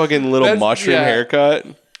like a fucking little That's- mushroom yeah. haircut.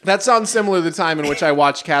 That sounds similar to the time in which I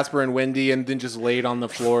watched Casper and Wendy and then just laid on the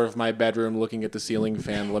floor of my bedroom looking at the ceiling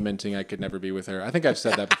fan, lamenting I could never be with her. I think I've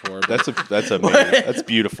said that before. But That's amazing. That's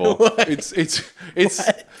beautiful. it's.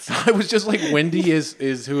 I was just like, Wendy is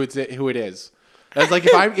who it is. That's like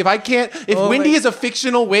if Wendy is a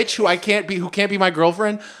fictional witch who can't be my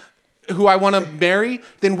girlfriend, who I want to marry,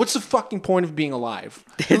 then what's the fucking point of being alive?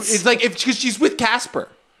 It's like because she's with Casper,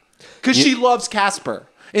 because she loves Casper.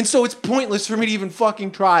 And so it's pointless for me to even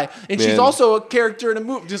fucking try. And she's Man. also a character in a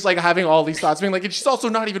movie, just like having all these thoughts, being like, and she's also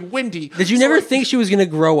not even Wendy. Did you never think she was gonna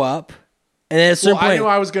grow up? And then at a certain Well, I point, knew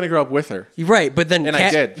I was going to grow up with her. you're right, but then And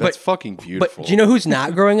I did. That's But, fucking beautiful. but do you know who's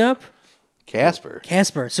not growing up? Casper?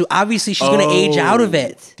 Casper. So obviously she's gonna age out of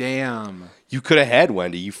it. Damn. You could have had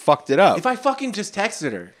Wendy. You fucked it up. If I fucking just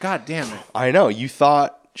texted her, god damn it. I know. You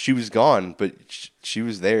thought she was gone, but she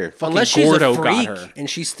was there. Unless she's Gordo a got freak her. and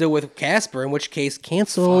she's still with Casper, in which case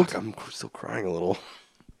canceled. Fuck, I'm still crying a little.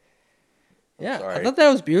 Yeah, Sorry. I thought that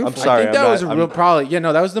was beautiful. I'm sorry. I think that I'm was not- a real probably. Yeah,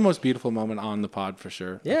 no, that was the most beautiful moment on the pod for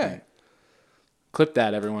sure. Yeah. Clip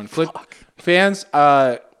that, everyone. Fans.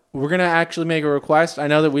 We're gonna actually make a request. I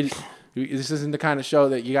know that this isn't the kind of show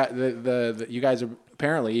that you got. You guys are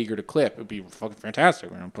apparently eager to clip. It'd be fucking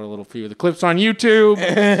fantastic. We're gonna put a little few of the clips on YouTube.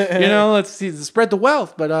 Let's see, spread the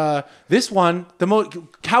wealth. But this one,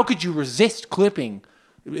 how could you resist clipping?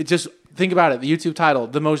 Just think about it. The YouTube title,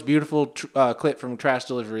 the most beautiful clip from Trash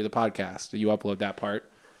Delivery, the podcast. You upload that part.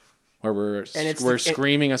 Where we're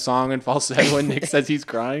screaming a song in falsetto and Nick says he's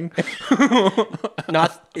crying.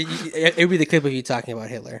 It would be the clip of you talking about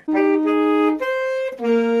Hitler.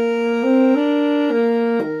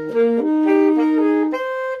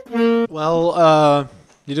 Well,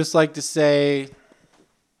 you just like to say,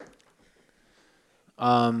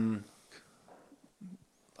 God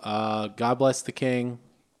bless the king,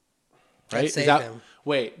 right? God save him.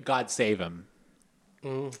 Wait, God save him.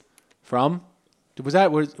 From?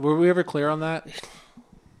 Were we ever clear on that?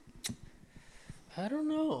 I don't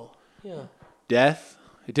know. Yeah. Death.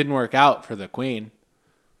 It didn't work out for the queen.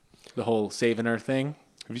 The whole saving her thing.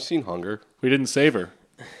 Have you seen Hunger? We didn't save her.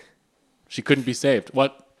 She couldn't be saved.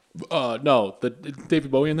 What? No.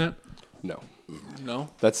 David Bowie in that? No. No.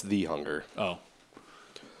 That's The Hunger. Oh.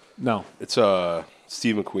 No. It's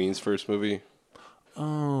Steve McQueen's first movie.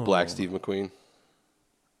 Oh. Black Steve McQueen.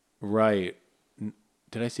 Right.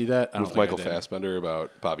 Did I see that? I don't With think I Michael did. Fassbender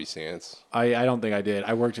about Bobby Sands. I don't think I did.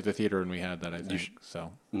 I worked at the theater when we had that, I think.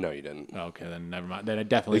 So, No, you didn't. okay, then never mind. Then I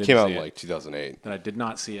definitely It didn't came out see in it. like 2008. Then I did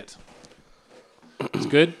not see it. It's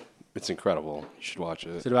good? It's incredible. You should watch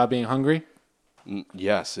Is it. it about being hungry?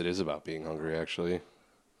 Yes, it is about being hungry, actually.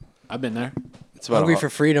 I've been there. It's about Hungry for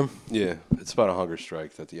freedom. Yeah, it's about a hunger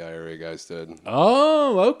strike that the IRA guys did.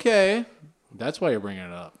 Oh, okay. That's why you're bringing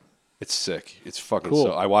it up. It's sick. It's fucking Cool.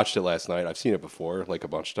 so. I watched it last night. I've seen it before, like a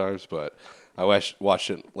bunch of times, but I watched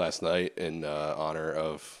it last night in honor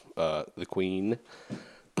of the Queen,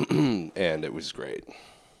 and it was great.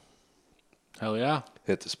 Hell yeah.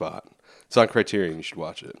 Hit the spot. It's on Criterion. You should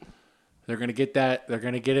watch it. They're going to get that. They're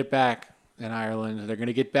going to get it back in Ireland. They're going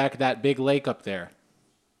to get back that big lake up there.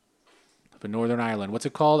 Up in Northern Ireland. What's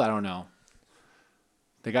it called? I don't know.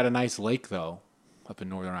 They got a nice lake, though, up in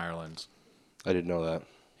Northern Ireland. I didn't know that.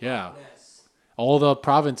 Yeah. All the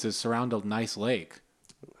provinces surround a nice lake.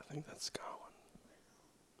 I think that's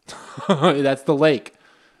Scotland. That's the lake.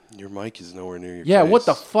 Your mic is nowhere near your Yeah, face. what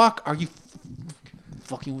the fuck? Are you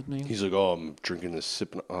fucking with me? He's like, oh, I'm drinking this,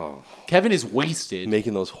 sipping. Oh, Kevin is wasted.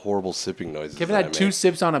 making those horrible sipping noises. Kevin that had I 2 make.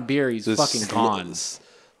 sips on a beer. He's This fucking gone.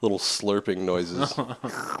 Little slurping noises.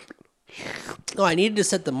 No, I needed to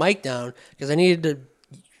set the mic down because I needed to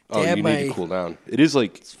Oh, dab you my. need to cool down. It is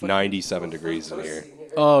like 97 degrees in here.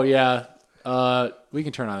 Oh, yeah. We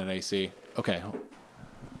can turn on an AC. Okay.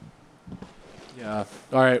 Yeah.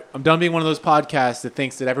 All right. I'm done being one of those podcasts that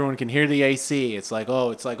thinks that everyone can hear the AC. It's like,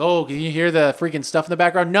 oh, can you hear the freaking stuff in the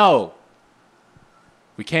background? No.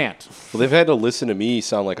 We can't. Well, they've had to listen to me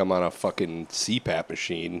sound like I'm on a fucking CPAP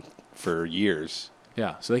machine for years.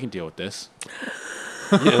 Yeah, so they can deal with this.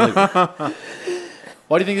 Yeah, like,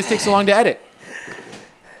 Why do you think this takes so long to edit?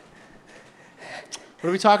 What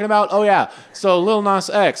are we talking about? Oh, yeah. So Lil Nas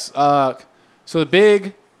X. So the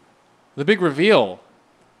big reveal.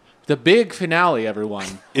 The big finale, everyone.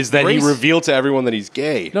 is that Brace- he revealed to everyone that he's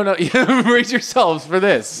gay? No, brace yourselves for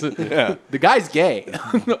this. Yeah. The guy's gay.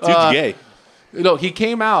 Dude's gay. No, he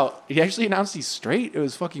came out. He actually announced he's straight. It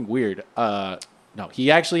was fucking weird. No,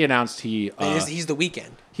 he actually announced he. He's the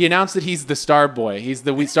weekend. he announced that he's the Star Boy. He's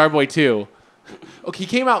the Star Boy 2. Okay, he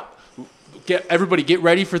came out. Everybody, get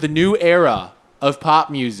ready for the new era of pop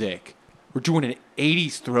music. We're doing an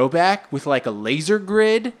 80s throwback with like a laser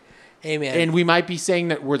grid. Hey, man. And we might be saying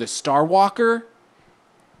that we're the Star Walker.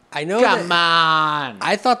 I know Come on.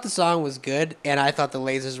 I thought the song was good, and I thought the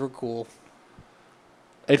lasers were cool.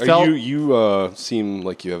 It felt. You seem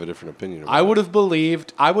like you have a different opinion. About I would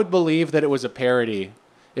believe that it was a parody.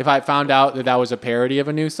 If I found out that was a parody of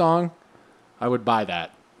a new song, I would buy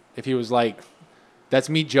that. If he was like, that's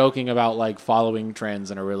me joking about like following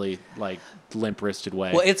trends in a really like limp-wristed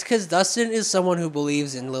way. Well, it's because Dustin is someone who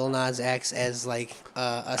believes in Lil Nas X as like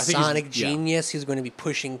a think sonic yeah. genius who's going to be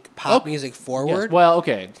pushing pop music forward. Yes. Well,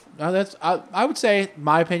 okay. I would say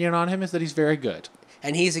my opinion on him is that he's very good,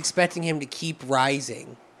 And he's expecting him to keep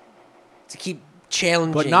rising, to keep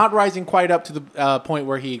challenging. but not rising quite up to the point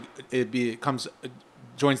where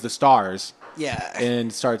joins the stars Yeah.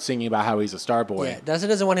 and starts singing about how he's a star boy. Yeah, Dustin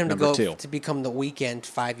doesn't want him to Number go 2. to become the Weeknd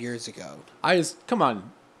 5 years ago. Come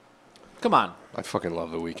on. I fucking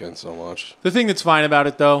love The Weeknd so much. The thing that's fine about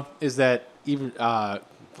it though is that even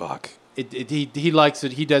Fuck. he likes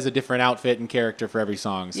it. He does a different outfit and character for every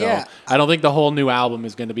song. So Yeah. I don't think the whole new album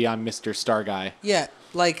is going to be on Mr. Star Guy. Yeah,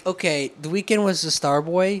 like, okay, The Weeknd was the star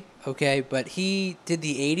boy, okay, but he did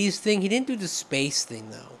the 80s thing. He didn't do the space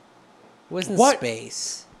thing, though. It wasn't What?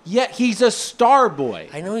 space. Yet he's a star boy.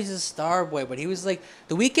 I know he's a star boy, but he was like,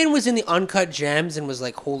 The Weeknd was in the Uncut Gems and was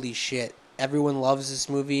like, holy shit, everyone loves this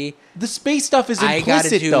movie. The space stuff is I gotta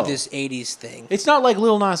implicit do though. this 80s thing. It's not like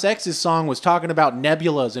Lil Nas X's song was talking about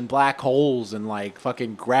nebulas and black holes and like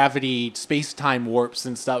fucking gravity, space-time warps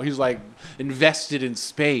and stuff. He was like invested in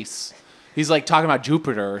space. He's like talking about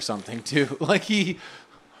Jupiter or something too. Like I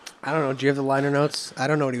don't know, do you have the liner notes? I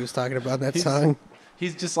don't know what he was talking about in that song.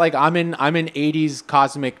 he's just like I'm in 80s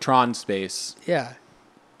cosmic Tron space. Yeah.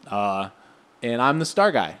 And I'm the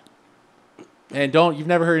star guy. And you've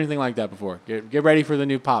never heard anything like that before. Get ready for the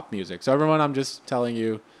new pop music. So everyone, I'm just telling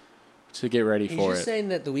you to get ready He's for just it. saying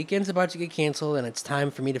that The Weeknd's about to get canceled and it's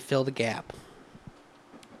time for me to fill the gap.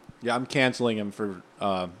 Yeah, I'm canceling him for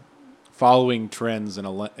following trends in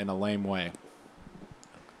a lame way.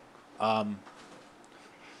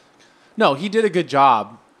 No, he did a good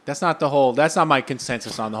job. That's not my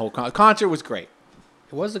consensus on the whole concert was great.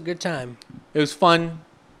 It was a good time. It was fun.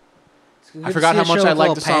 It's good I to forgot see how a much show I with a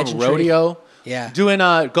liked the little song pageantry. Rodeo.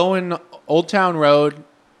 Yeah. Going Old Town Road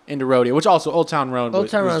into Rodeo, which also Old Town Road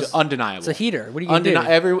was Road's- undeniable. It's a heater. What are you going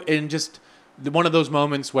to do? And just one of those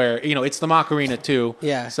moments where, it's the Macarena too.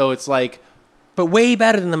 Yeah. So it's like, But way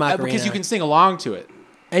better than the Macarena. because you can sing along to it.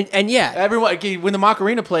 And yeah. Everyone, when the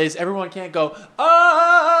Macarena plays, everyone can't go,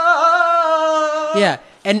 oh. Yeah.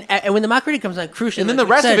 And when the Macarena comes on, crucial. And then the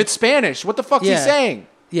rest of it's Spanish. What the fuck's he Yeah. saying?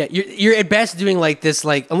 Yeah, you're at best doing like this,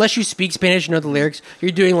 like, unless you speak Spanish and know the lyrics,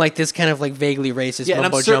 you're doing like this kind of like vaguely racist Yeah, and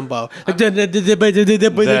I'm mumbo cer- jumbo. Like,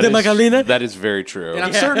 the Macarena. That is very true. And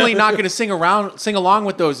I'm certainly not going to sing along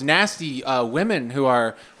with those nasty women who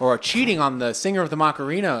are cheating on the singer of the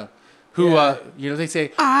Macarena, who they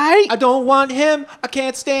say, I don't want him, I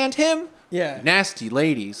can't stand him. Yeah. Nasty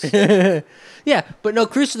ladies. Yeah, but no,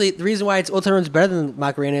 crucially, the reason why it's Old Town Road's better than the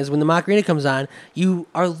Macarena is when the Macarena comes on, you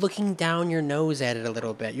are looking down your nose at it a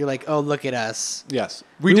little bit. You're like, oh, look at us. Yes,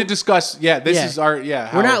 we did discuss. Yeah, this Yeah. is our.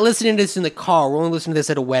 We're not listening to this in the car. We're only listening to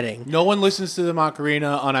this at a wedding. No one listens to the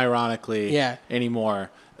Macarena unironically. Yeah.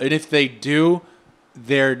 Anymore, and if they do,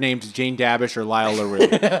 their names Jane Dabish or Lyle LaRue.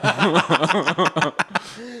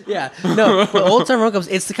 Yeah, no, but Old Town Road comes.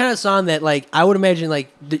 It's the kind of song that, like, I would imagine,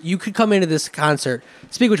 like, you could come into this concert.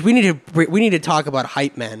 Speak which, we need to talk about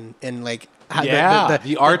hype men and like how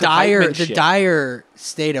the art of hypemanship. the dire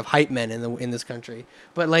state of hype men in this country.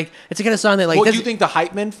 But like, it's the kind of song that like. Well, do you doesn't- think the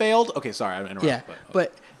hype men failed? Okay, sorry, I'm interrupting. Yeah,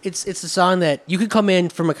 but it's a song that you could come in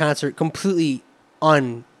from a concert completely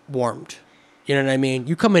unwarmed. You know what I mean?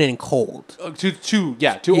 You come in cold. To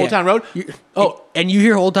Yeah. Old Town Road. And you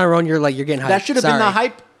hear Old Town Road, and you're getting hyped. That should have been the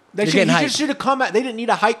hype. You're getting He hyped. should have come out. They didn't need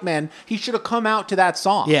a hype man. He should have come out to that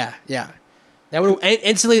song. Yeah. That would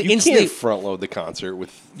instantly. You can't front load the concert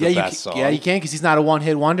with the best song. Yeah, you can because he's not a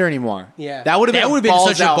one-hit wonder anymore. Yeah, that would have been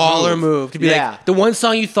such a baller move to be Yeah. like the one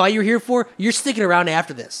song you thought you were here for. You're sticking around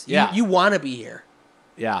after this. Yeah. you want to be here.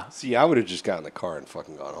 Yeah. See, I would have just got in the car and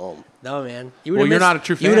fucking gone home. No, man. Well, you're not a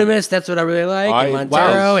true You would have fan. missed That's What I Really Like, I and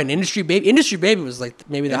Montero, was. and Industry Baby. Industry Baby was like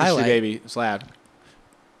maybe the Industry highlight. Baby slab.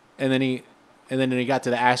 And then he got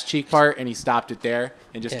to the ass cheek part and he stopped it there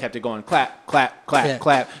and just Yeah. kept it going. Clap, clap, clap, Yeah.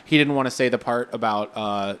 clap. He didn't want to say the part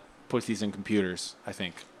about pussies and computers. I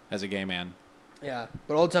think as a gay man, Yeah,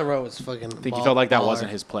 but Old Town Road was fucking. I think he felt like that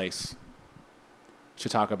wasn't his place to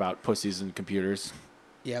talk about pussies and computers.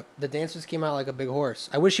 Yep. The dancers came out like a big horse.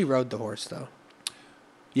 I wish he rode the horse though.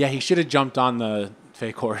 Yeah, he should have jumped on the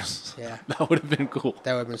fake horse. Yeah. That would have been cool.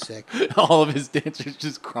 That would have been sick. All of his dancers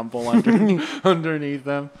just crumple underneath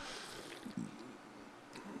them.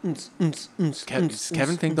 Does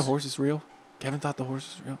Kevin think the horse is real? Kevin thought the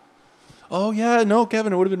horse was real. Oh yeah, no,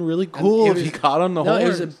 Kevin. It would have been really cool it if was- he got on the No, horse. it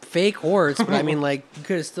was a fake horse, but I mean, like, you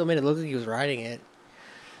could have still made it look like he was riding it.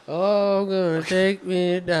 Oh, gonna take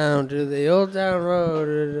me down to the old town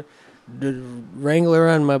road, the Wrangler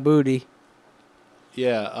on my booty.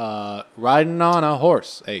 Yeah, riding on a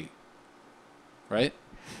horse. Hey, right?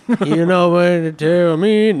 You know when to tell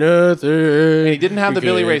me nothing. He didn't have the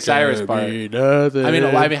Billy Ray Cyrus Tell part. me nothing. I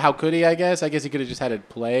mean, how could he? I guess he could have just had it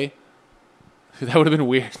play. That would have been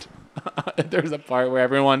weird. There's a part where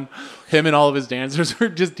him and all of his dancers were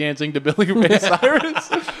just dancing to Billy Ray Cyrus.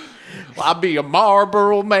 Well, I'll be a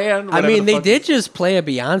Marlboro man. I whatever mean, the they fuck- did just play a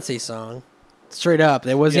Beyonce song, straight up.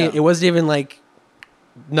 It wasn't. Yeah. It wasn't even like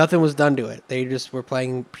nothing was done to it. They just were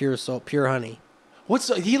playing pure soul, pure honey.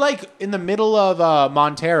 What's he like in the middle of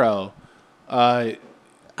Montero? I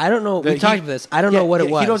don't know. We He- talked about this. I don't know what it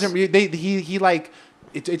was. He doesn't. He like.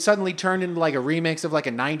 It suddenly turned into like a remix of like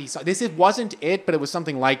a '90s song. Wasn't it, but it was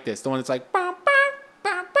something like this. The one that's like.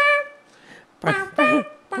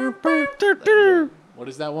 What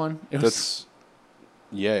is that one? It was, That's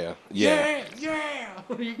yeah. yeah.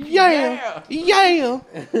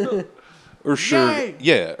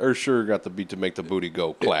 Ursher got the beat to make the booty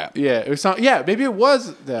go clap. Yeah, it was yeah, maybe it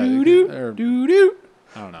was that.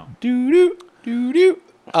 I don't know.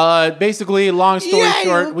 Basically, long story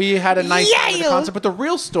short, we had a nice time with the concert, but the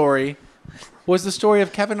real story was the story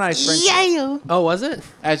of Kevin and I's friendship. Oh, was it?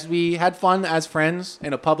 As we had fun as friends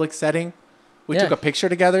in a public setting, we Yeah. took a picture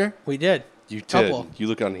together. We did. You did. Couple. You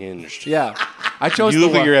look unhinged. Yeah, I chose. You the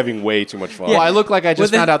look like one- you're having way too much fun. Well, I look like I just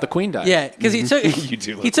With the- found out the Queen died. Yeah, because he took You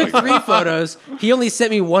do he look took like 3 photos. He only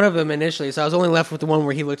sent me one of them initially, so I was only left with the one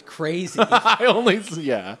where he looked crazy. I only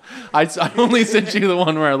sent you the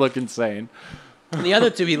one where I look insane. And the other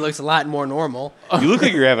 2, he looks a lot more normal. You look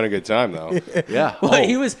like you're having a good time though. Yeah. But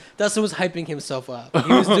Dustin was hyping himself up.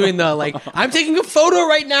 He was doing the like, I'm taking a photo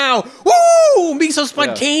right now. Woo! Being so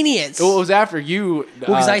spontaneous. Well, it was after you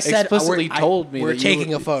 'cause I said, explicitly we're- told me we're that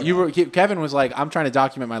taking a photo. Kevin was like, "I'm trying to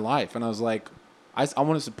document my life," and I was like, "I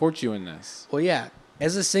want to support you in this." Well, yeah.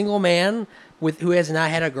 As a single man who has not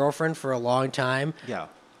had a girlfriend for a long time, Yeah.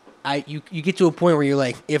 you get to a point where you're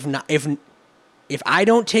like, if I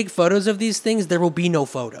don't take photos of these things, there will be no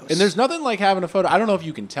photos. And there's nothing like having a photo. I don't know if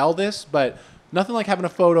you can tell this, but nothing like having a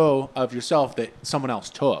photo of yourself that someone else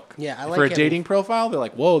took. Yeah, I like for a having- dating profile. They're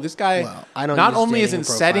like, "Whoa, this guy Well, I don't not use only is dating in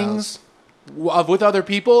profiles. settings with other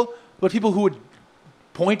people, but people who would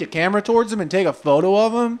point a camera towards him and take a photo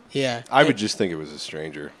of him." yeah, I would just think it was a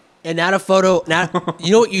stranger. and not a photo.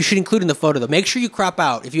 You know what you should include in the photo though. Make sure you crop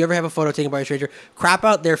out if you ever have a photo taken by a stranger. Crop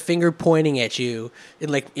out their finger pointing at you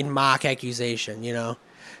in mock accusation. You know,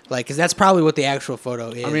 like because that's probably what the actual photo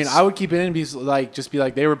is. I mean, I would keep it in and be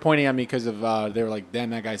like they were pointing at me because of they were like,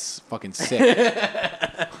 "Damn, that guy's fucking sick."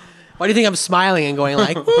 Why do you think I'm smiling and going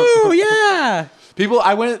like, "Ooh, yeah"?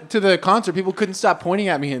 I went to the concert. People couldn't stop pointing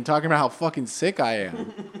at me and talking about how fucking sick I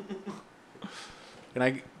am. And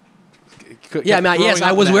I. Yeah, I mean, yes, throwing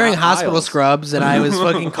I up was in the wearing hospital aisles. scrubs and I was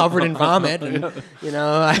fucking covered in vomit, and you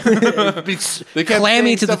know, They kept clammy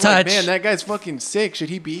saying to the stuff like, touch. Man, that guy's fucking sick. Should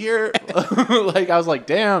he be here? Like I was like,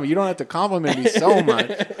 damn, you don't have to compliment me so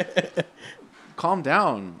much. Calm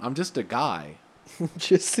down. I'm just a guy.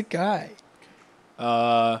 Just a guy.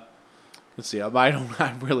 Let's see.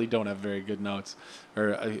 I really don't have very good notes.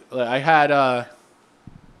 Or I had.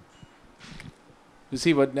 Let's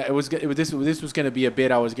see what it was. This was going to be a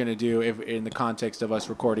bit I was going to do in the context of us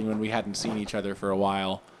recording when we hadn't seen each other for a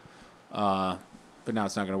while. But now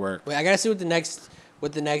it's not going to work. Wait, I gotta see what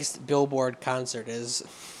the next Billboard concert is.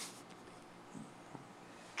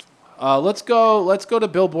 Let's go to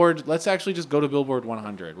Billboard. Let's actually just go to Billboard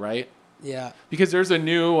 100, right? Yeah. Because there's a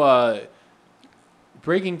new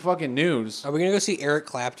breaking fucking news. Are we gonna go see Eric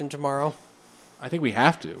Clapton tomorrow? I think we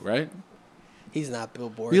have to, right? He's not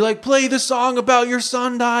Billboard. Be like, play the song about your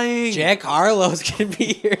son dying. Jack Harlow's gonna be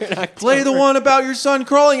here in October. Play the one about your son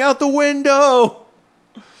crawling out the window.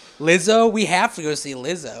 Lizzo. We have to go see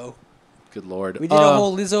Lizzo. Good Lord. We did a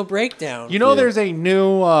whole Lizzo breakdown. You know, there's a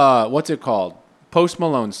new what's it called? Post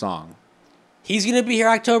Malone song. He's gonna be here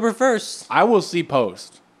October 1st. I will see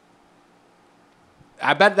Post.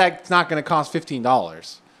 I bet that's not going to cost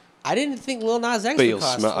 $15. I didn't think Lil Nas X I would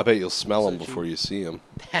cost. bet you'll smell them before you see them.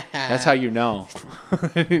 That's how you know.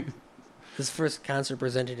 His first concert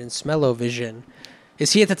presented in Smell-O-Vision.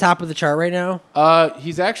 Is he at the top of the chart right now?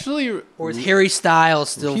 He's actually, Or is Harry Styles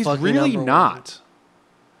still he's fucking really number one? not.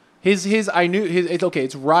 It's okay.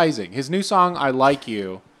 It's rising. His new song, "I Like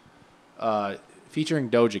You," featuring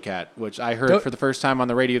Doja Cat, which I heard for the first time on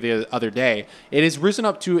the radio the other day. It has risen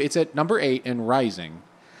up to. It's at number 8 and rising.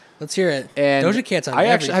 Let's hear it. And Doja Cat's on I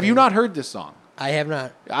actually have you everything. not heard this song? I have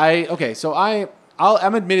not. So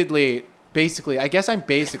I'm admittedly basically I guess I'm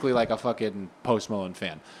basically like a fucking Post Malone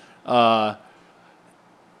fan.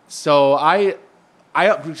 So I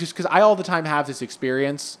just because I all the time have this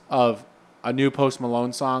experience of a new Post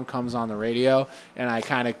Malone song comes on the radio and I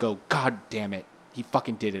kind of go, God damn it, he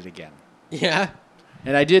fucking did it again. Yeah.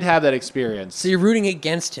 And I did have that experience. So you're rooting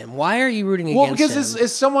against him. Why are you rooting Well, against because him?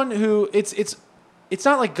 it's someone who it's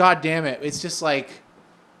not like God damn it. It's just like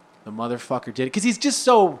the motherfucker did it because he's just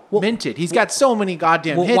so minted. He's got so many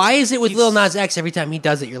goddamn Well, hits. why is it with He's- Lil Nas X every time he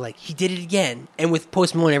does it, you're like, he did it again? And with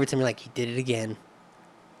Post Malone, every time you're like, he did it again.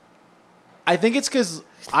 I think it's because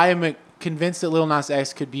I am convinced that Lil Nas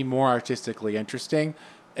X could be more artistically interesting,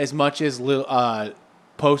 as much as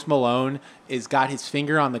Post Malone has got his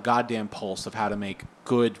finger on the goddamn pulse of how to make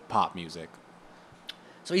good pop music.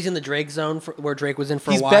 So he's in the Drake zone where Drake was in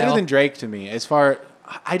for He's a while. better than Drake to me. As far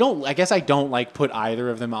I guess I don't like put either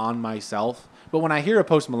of them on myself, but when I hear a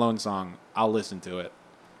Post Malone song, I'll listen to it.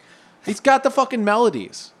 He's got the fucking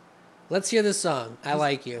melodies. Let's hear this song. I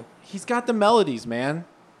Like You. He's got the melodies, man.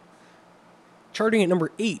 Charting at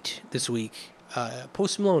number 8 this week.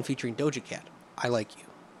 Post Malone featuring Doja Cat. I Like You.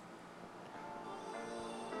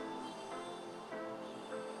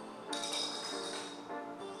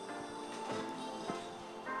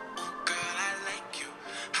 Girl, I like you,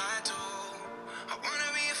 I do. I wanna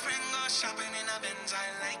be a friend, go shopping in a Benz. I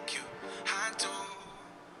like you, I do.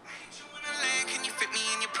 I hate you in the land, can you fit me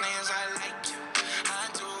in your plans? I like you, I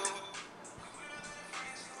do.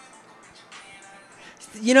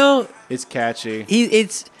 You know, It's catchy.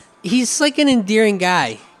 he's like an endearing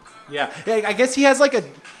guy. Yeah, I guess he has like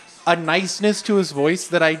a niceness to his voice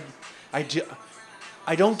that I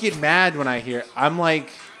don't get mad when I hear. I'm like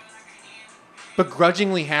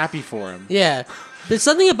begrudgingly happy for him. Yeah. There's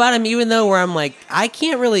something about him, even though where I'm like, I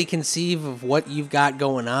can't really conceive of what you've got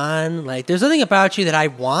going on. Like, there's something about you that I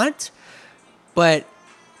want, but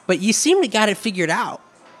you seem to got it figured out,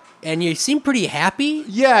 and you seem pretty happy.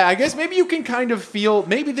 Yeah, I guess maybe you can kind of feel.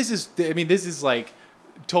 Maybe this is. I mean, this is like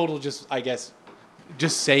total. Just I guess,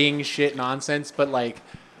 just saying shit nonsense. But like,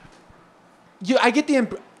 I get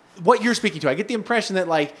what you're speaking to. I get the impression that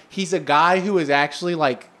like he's a guy who is actually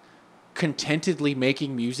like contentedly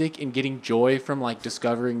making music and getting joy from like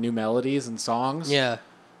discovering new melodies and songs. Yeah.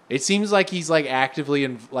 It seems like he's like actively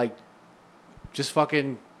and like just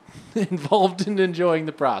fucking involved in enjoying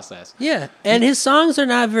the process. Yeah, and his songs are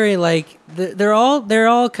not very like they're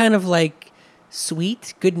all kind of like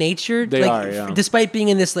sweet, good natured. They like, are, yeah. Despite being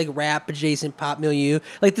in this like rap adjacent pop milieu,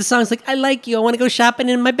 like the song's like I like you, I want to go shopping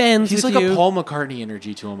in my Benz. He's with like you. a Paul McCartney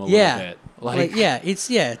energy to him a Yeah, little bit. it's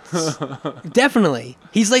definitely.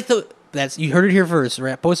 He's like you heard it here first.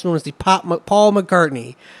 Rap Post Malone is the Paul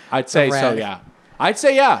McCartney. I'd say of so, rap. yeah. I'd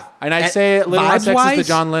say yeah. And I'd At say Lil Nas X is the vibes-wise?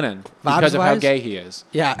 John Lennon because of how Vibes-wise? gay he is.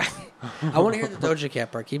 Yeah, I want to hear the Doja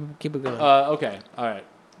Cat part. Keep it going. Okay, all right.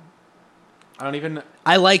 I don't even...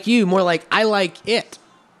 I like you more like I like it.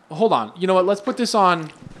 Hold on. You know what? Let's put this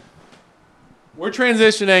on. We're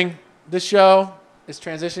transitioning. This show is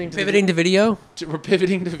transitioning to... Pivoting to video. We're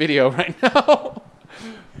pivoting to video right now.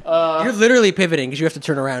 You're literally pivoting because you have to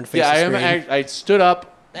turn around and face Yeah, the I am. screen. I stood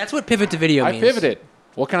up. That's what pivot to video I means. pivoted.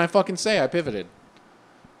 What can I fucking say? I pivoted.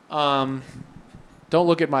 Don't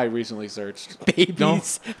look at my recently searched.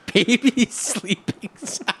 Babies sleeping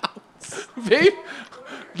sounds. Babe,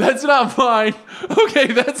 that's not mine. Okay,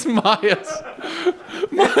 that's Maya's.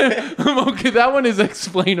 Okay, that one is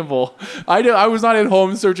explainable. I was not at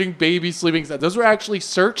home searching baby sleeping sounds. Those were actually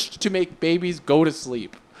searched to make babies go to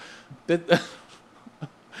sleep.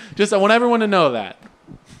 Just I want everyone to know that.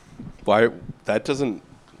 Why? That doesn't.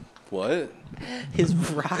 What? His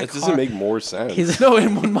rock. That doesn't make more sense. No,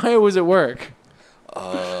 and when Maya was at work,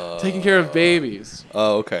 taking care of babies,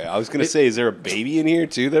 Oh, okay. I was gonna say, is there a baby in here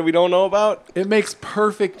too that we don't know about? it makes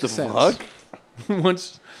perfect sense. Fuck.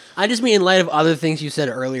 Once, I just mean in light of other things you said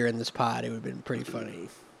earlier in this pod, it would have been pretty funny.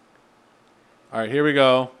 all right, here we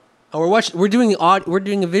go. Oh, we're doing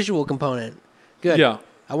a visual component. Good. Yeah.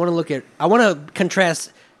 I want to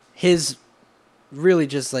contrast his really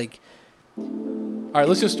just like, All right,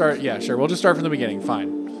 let's just start. Yeah, sure. We'll just start from the beginning.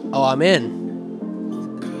 Fine. oh, I'm in.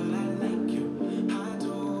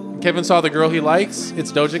 Kevin saw the girl he likes.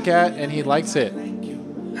 It's Doja Cat, and he likes it.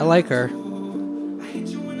 I like her.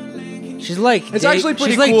 She's like It's actually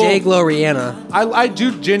pretty she's like cool. Dayglow Rihanna. I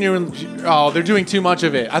do genuinely. Oh, they're doing too much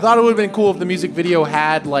of it. I thought it would have been cool if the music video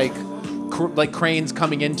had like cranes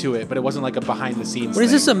coming into it, but it wasn't like a behind the scenes. What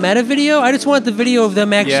is this, a meta video? I just want the video of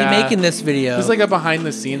them actually Yeah. making this video. It's like a behind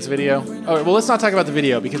the scenes video. All right, well, let's not talk about the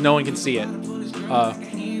video because no one can see it.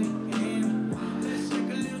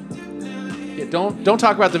 Yeah, don't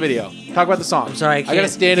talk about the video. Talk about the song. I'm sorry, I can't. gotta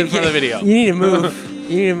stand in front of the video. You need to move.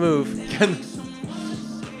 You need to move.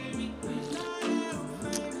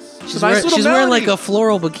 She's, nice little wearing melody. like a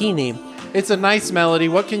floral bikini. It's a nice melody.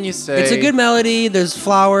 What can you say? It's a good melody. There's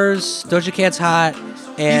flowers. Doja Cat's hot.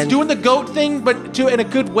 And He's doing the goat thing, but in a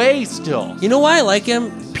good way still. you know why I like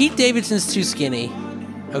him? Pete Davidson's too skinny.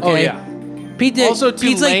 Okay. Oh yeah. Also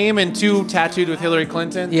too lame and too tattooed with Hillary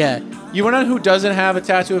Clinton. Yeah. You want to know who doesn't have a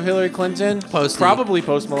tattoo of Hillary Clinton? Posty. Probably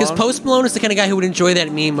Post Malone. Because Post Malone is the kind of guy who would enjoy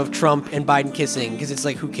that meme of Trump and Biden kissing. Because it's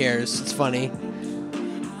like, who cares? It's funny.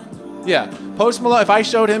 Yeah, Post Malone. If I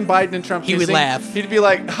showed him Biden and Trump, He would kissing, laugh. He'd be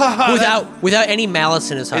like, ha ha. Without any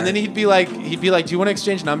malice in his heart. And then he'd be like, do you want to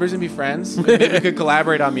exchange numbers and be friends? Maybe we could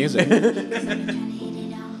collaborate on music.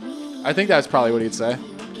 I think that's probably what he'd say.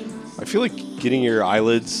 I feel like getting your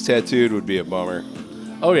eyelids tattooed would be a bummer.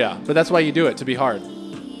 Oh yeah, but that's why you do it, to be hard.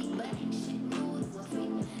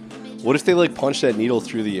 What if they like punch that needle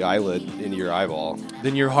through the eyelid into your eyeball?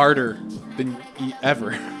 Then you're harder than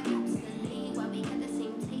ever.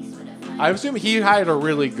 I assume he hired a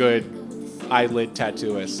really good eyelid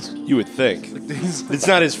tattooist. You would think. It's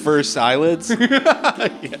not his first eyelids. Yeah.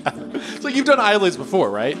 It's like you've done eyelids before,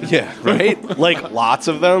 right? Yeah, right? Like lots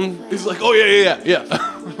of them. He's like, oh yeah.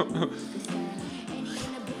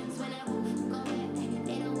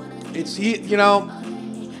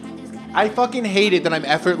 I fucking hate it that I'm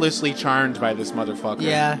effortlessly charmed by this motherfucker.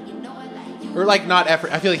 yeah. Or like not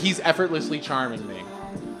effort. I feel like he's effortlessly charming me.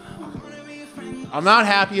 I'm not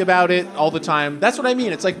happy about it all the time. That's what I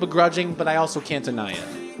mean. It's like begrudging, but I also can't deny it.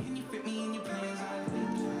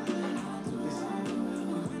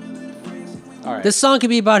 All right. This song could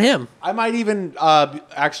be about him. I might even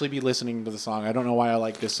actually be listening to the song. I don't know why I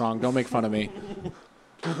like this song. Don't make fun of me.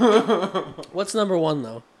 What's number one,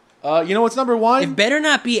 though? You know what's number one? It better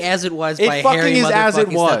not be As It Was It by fucking Harry is As It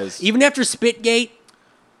motherfucking Was. Styles. Even after Spitgate,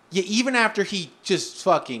 Yeah, even after he just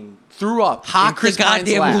fucking threw up in Hawk the Chris Pine's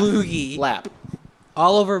goddamn loogie. lap.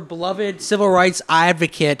 all over beloved civil rights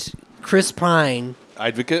advocate Chris Pine.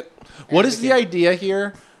 Advocate? What is the idea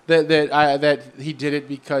here? That he did it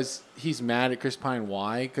because he's mad at Chris Pine.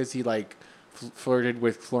 Why? Because he like flirted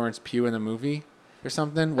with Florence Pugh in the movie or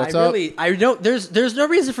something. What's up? I don't. There's no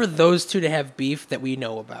reason for those two to have beef that we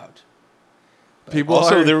know about. People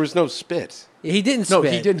Also, are- there was no spit. He didn't no,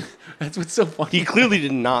 spit. he didn't. That's what's so funny. He clearly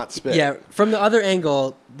did not spit. Yeah, from the other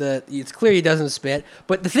angle, it's clear he doesn't spit.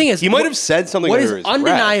 But the thing is, He might have said something What under is his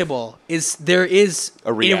undeniable is there is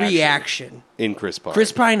A reaction. reaction. in Chris Pine.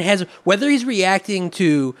 Chris Pine has, whether he's reacting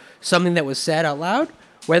to something that was said out loud,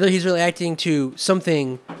 whether he's reacting to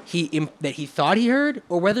something that he thought he heard,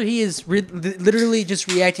 or whether he is literally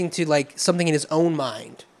just reacting to like something in his own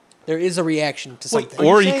mind. There is a reaction to Wait, something. are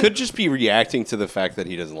Or you he saying- could just be reacting to the fact that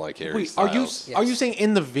he doesn't like Harry Wait, Styles. are you saying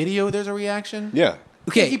in the video there's a reaction? Yeah.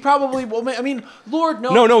 Okay. He probably. Well, I mean, Lord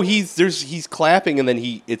knows. No, he's clapping and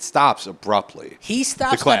then it stops abruptly. He The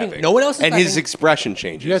stops clapping. clapping. No one else is and his clapping. expression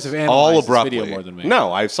changes. You guys have all analyzed this abruptly. video more than me.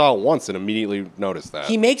 No, I saw it once and immediately noticed that.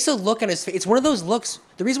 He makes a look on his face. It's one of those looks.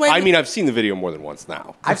 The reason why I mean, I've seen the video more than once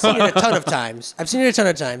now. I've seen it a ton of times. And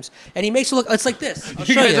he makes a look. It's like this. I'll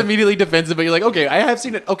You show guys you. immediately defensive, but you're like, okay, I have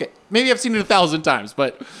seen it. Okay, maybe I've seen it 1,000 times,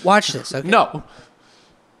 but Watch this. Okay. no.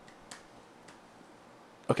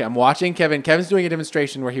 Okay, I'm watching Kevin. Kevin's doing a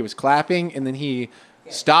demonstration where he was clapping and then he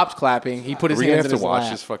stopped clapping. He put Are his we gonna hands have in to his watch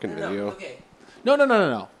lap. this fucking video? Okay.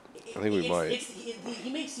 No. I think we might.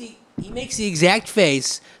 He makes the exact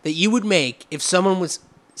face that you would make if someone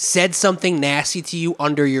said something nasty to you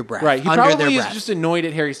under your breath. Right, he under their probably is breath. just annoyed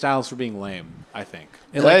at Harry Styles for being lame, I think.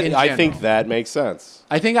 And, like, in I general. think that makes sense.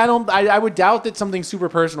 I would doubt that something super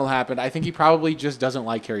personal happened. I think he probably just doesn't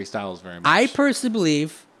like Harry Styles very much. I personally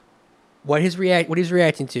believe what he's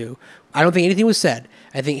reacting to. I don't think anything was said.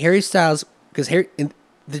 I think Harry Styles, because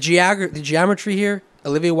the geometry here,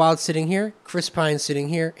 Olivia Wilde's sitting here, Chris Pine's sitting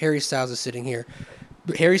here, Harry Styles is sitting here.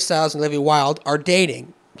 Harry Styles and Olivia Wilde are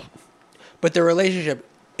dating, but their relationship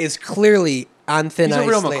is clearly on thin He's ice. a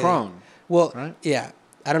real lately. Macron, Well, right? yeah,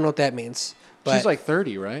 I don't know what that means. But She's like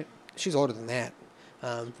 30, right? she's older than that.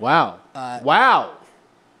 Wow. Wow.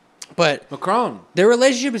 But Macron. their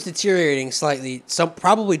relationship is deteriorating slightly,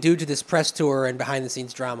 probably due to this press tour and behind the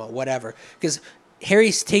scenes drama, whatever. Because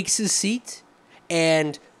Harry takes his seat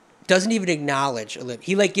and doesn't even acknowledge Olivia.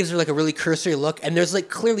 He like gives her like a really cursory look, and there's like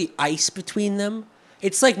clearly ice between them.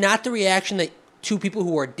 It's like not the reaction that two people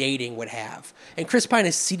who are dating would have. And Chris Pine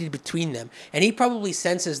is seated between them, and he probably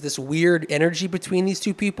senses this weird energy between these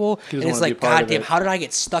two people, and it's like, God damn, how did I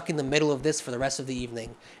get stuck in the middle of this for the rest of the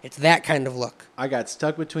evening? It's that kind of look. I got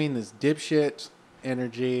stuck between this dipshit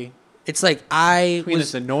energy. It's like Between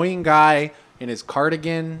this annoying guy in his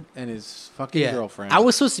cardigan and his fucking girlfriend. I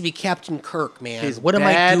was supposed to be Captain Kirk, man. His What am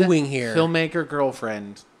I bad doing here? Filmmaker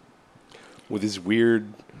girlfriend. With his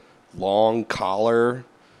weird long collar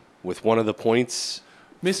with one of the points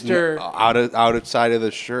Mr. outside of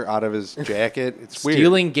the shirt, out of his jacket. It's weird.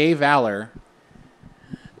 Stealing gay valor.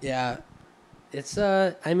 Yeah. It's,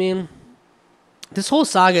 I mean, this whole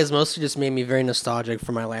saga has mostly just made me very nostalgic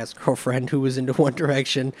for my last girlfriend who was into One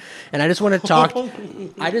Direction. And I just want to talk,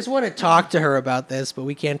 to her about this, but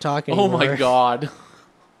we can't talk anymore. Oh my God.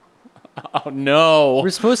 Oh no. We're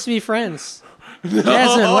supposed to be friends.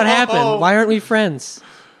 Jasmine, what happened? Why aren't we friends?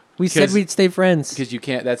 We said we'd stay friends. Because you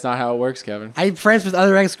can't. That's not how it works, Kevin. I'm friends with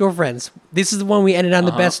other ex-girlfriends. This is the one we ended on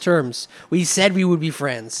the best terms. We said we would be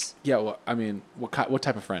friends. Yeah. Well, I mean, what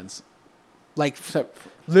type of friends? Like,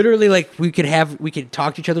 literally, like we could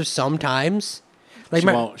talk to each other sometimes. Like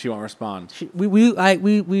She won't respond. When we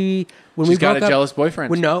She's got broke a up, jealous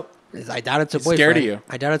boyfriend. well, no, I doubt it's a She's boyfriend. scared of you.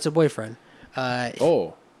 I doubt it's a boyfriend.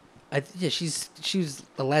 Oh, Yeah, she's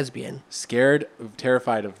a lesbian. scared,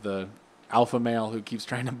 terrified of the alpha male who keeps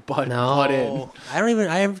trying to butt in.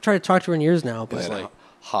 I haven't tried to talk to her in years now, but It's like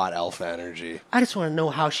hot alpha energy. I just want to know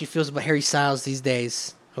how she feels about Harry Styles these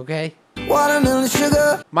days. Okay. Watermelon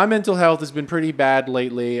sugar. My mental health has been pretty bad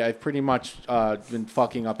lately. I've pretty much been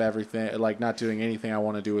fucking up everything, like not doing anything I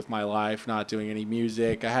want to do with my life, not doing any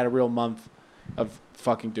music. I had a real month of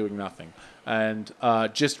fucking doing nothing. And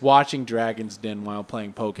just watching Dragon's Den while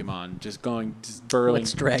playing Pokemon, just burrowing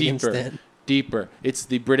What's Dragon's deeper, Den? deeper. It's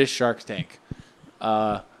the British Shark Tank.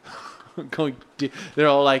 They're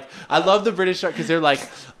all like, I love the British Shark because they're like,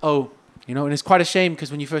 oh, you know, and it's quite a shame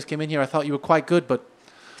because when you first came in here, I thought you were quite good, but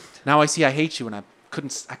now I see I hate you and I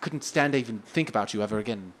couldn't stand to even think about you ever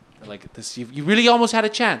again. Like this, you really almost had a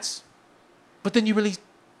chance, but then you really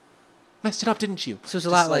messed it up, didn't you? So it's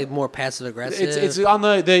a lot like more passive aggressive. It's on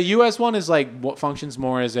the US one is like what functions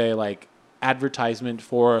more as a like advertisement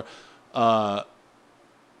for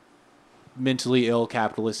mentally ill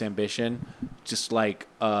capitalist ambition. Just like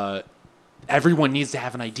everyone needs to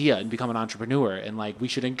have an idea and become an entrepreneur, and like we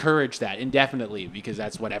should encourage that indefinitely because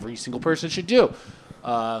that's what every single person should do.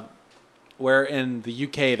 Where in the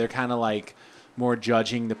UK they're kind of like more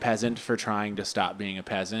judging the peasant for trying to stop being a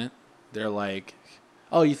peasant. They're like,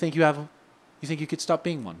 oh, you think you could stop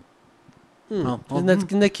being one? Oh, well,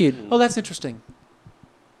 Isn't that cute? oh, that's interesting.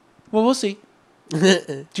 Well, we'll see.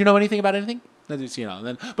 Do you know anything about anything? You know, and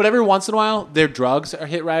then, but every once in a while, their drugs are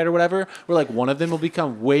hit right or whatever, where like one of them will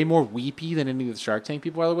become way more weepy than any of the Shark Tank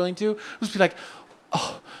people are willing to. Just be like,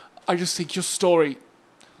 oh, I just think your story,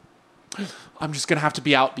 I'm just going to have to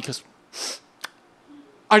be out because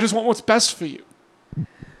I just want what's best for you.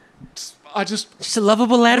 Just a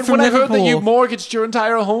lovable lad from when Liverpool. I heard that you mortgaged your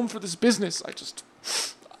entire home for this business,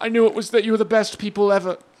 I knew it was that you were the best people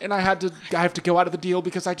ever, and I have to go out of the deal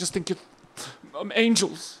because I just think you're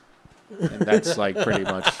angels. And that's like pretty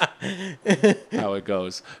much how it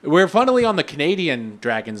goes. We're funnily on the Canadian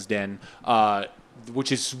Dragon's Den,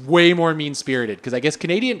 which is way more mean-spirited because I guess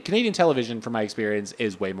Canadian television, from my experience,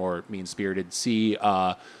 is way more mean-spirited. See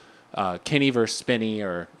Kenny versus Spinny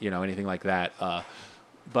or anything like that.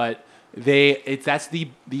 But that's the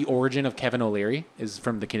origin of Kevin O'Leary is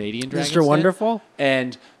from the Canadian Dragon's Mr. Den. Wonderful?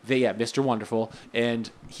 And Mr. Wonderful.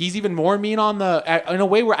 And he's even more mean in a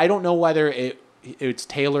way where I don't know whether it's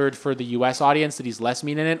tailored for the U.S. audience that he's less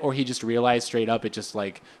mean in it, or he just realized straight up it just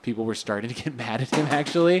like people were starting to get mad at him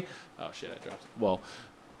actually. Oh shit, I dropped. Well,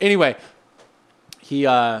 anyway, he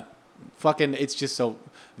it's just so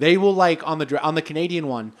they will like on the Canadian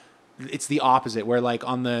one, it's the opposite where like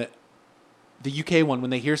on the UK one, when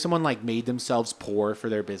they hear someone like made themselves poor for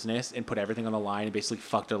their business and put everything on the line and basically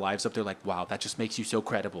fucked their lives up, they're like, wow, that just makes you so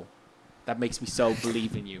credible. That makes me so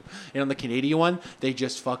believe in you. And on the Canadian one, they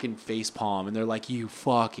just fucking facepalm and they're like, you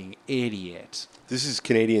fucking idiot. This is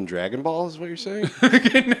Canadian Dragon Ball, is what you're saying?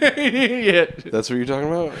 Idiot. That's what you're talking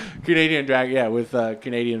about? Canadian Dragon, yeah, with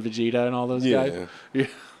Canadian Vegeta and all those guys. Yeah.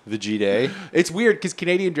 Vegeta. It's weird because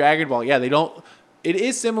Canadian Dragon Ball, yeah, they don't. It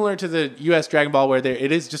is similar to the U.S. Dragon Ball where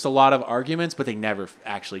it is just a lot of arguments, but they never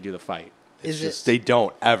actually do the fight. They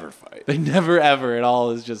don't ever fight. They never ever at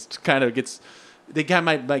all. Is just kind of gets. They kind of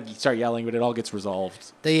might like start yelling, but it all gets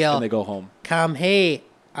resolved. They yell. and they go home. Come, hey,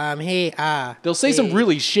 Hey, They'll say some hey.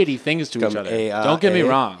 really shitty things to each Come, other. hey, Don't get me hey.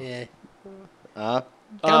 wrong. Yeah. Uh,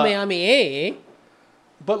 Hey.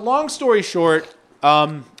 But long story short,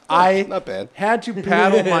 I not bad. had to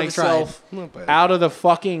paddle myself Not bad. out of the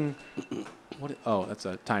fucking. What? Oh, that's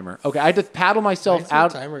a timer. Okay, I had to paddle myself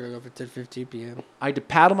out. Timer go for 10:15 p.m. I had to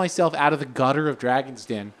paddle myself out of the gutter of Dragon's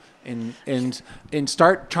Den and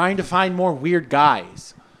start trying to find more weird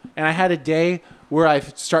guys. And I had a day where I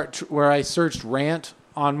searched rant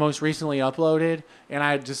on most recently uploaded, and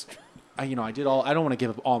I just, I did all. I don't want to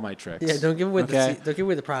give up all my tricks. Yeah, don't give away okay? don't give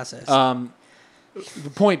away the process. The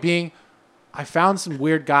point being, I found some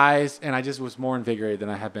weird guys, and I just was more invigorated than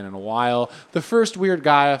I have been in a while. The first weird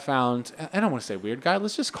guy I found, I don't want to say weird guy.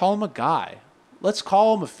 Let's just call him a guy. Let's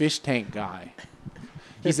call him a fish tank guy.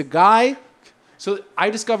 He's a guy. So I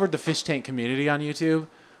discovered the fish tank community on YouTube.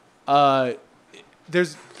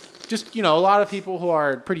 There's just, a lot of people who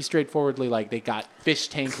are pretty straightforwardly like, they got fish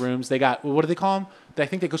tank rooms. They got, what do they call them? I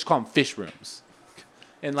think they just call them fish rooms.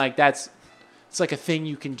 And like, it's like a thing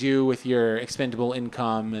you can do with your expendable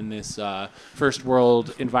income in this first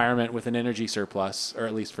world environment with an energy surplus, or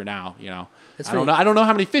at least for now, It's I don't know. I don't know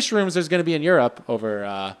how many fish rooms there's going to be in Europe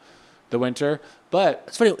over the winter, but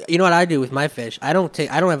It's funny. You know what I do with my fish? I don't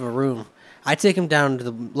have a room. I take him down to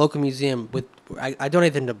the local museum I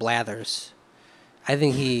donate them to Blathers. I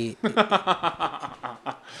think he's a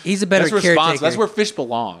better that's caretaker. responsible. That's where fish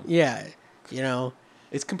belong. Yeah,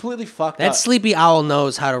 It's completely fucked that up. sleepy owl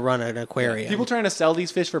knows how to run an aquarium. People trying to sell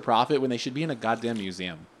these fish for profit when they should be in a goddamn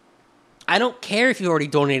museum. I don't care if you already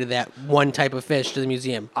donated that one type of fish to the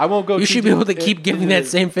museum. I won't go You too should be deep able to keep giving that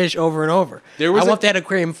same fish over and over. I want that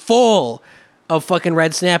aquarium full of fucking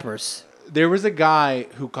red snappers. There was a guy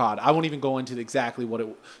who caught. I won't even go into exactly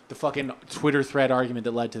the fucking Twitter thread argument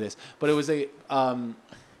that led to this, but it was a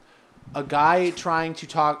guy trying to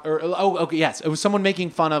talk. Yes, it was someone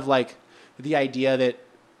making fun of like the idea that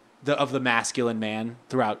of the masculine man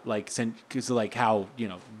throughout because like how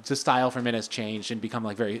the style for men has changed and become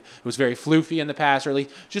like it was very floofy in the past, or at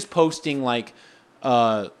least just posting like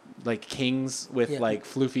kings with like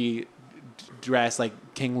floofy dress, like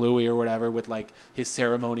King Louis or whatever, with like his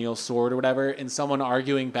ceremonial sword or whatever, and someone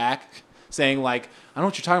arguing back saying like, I don't know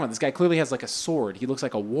what you're talking about. This guy clearly has like a sword. He looks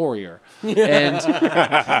like a warrior. And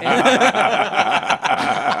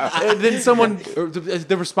then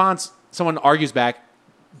the response, someone argues back,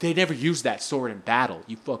 they never used that sword in battle,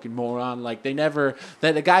 you fucking moron. Like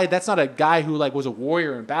that's not a guy who like was a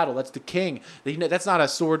warrior in battle. That's the king. That's not a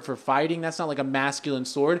sword for fighting. That's not like a masculine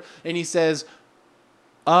sword. And he says,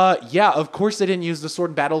 yeah, of course they didn't use the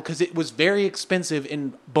sword in battle because it was very expensive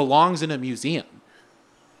and belongs in a museum.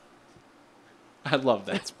 I love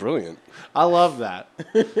that. It's brilliant. I love that.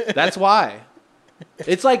 That's why.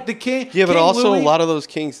 It's like the king. Yeah, but King also Louis, a lot of those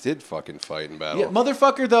kings did fucking fight in battle. yeah,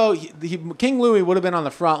 motherfucker though. King Louis would have been on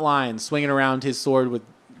the front line, swinging around his sword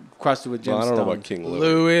crusted with gemstones. Well, I don't know about King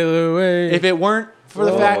Louis. Louis. If it weren't for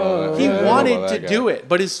the fact he I don't know wanted about to that do guy. it,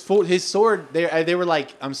 but his sword, they were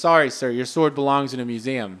like, I'm sorry, sir, your sword belongs in a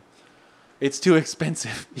museum. It's too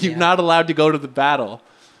expensive. You're not allowed to go to the battle.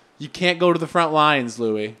 You can't go to the front lines,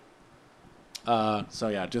 Louis. So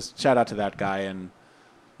yeah, just shout out to that guy and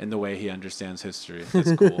the way he understands history.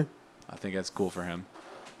 It's cool. I think that's cool for him.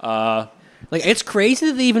 Like, it's crazy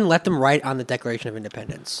that they even let them write on the Declaration of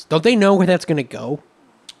Independence. Don't they know where that's going to go?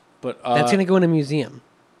 But That's going to go in a museum.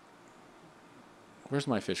 where's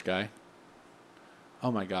my fish guy?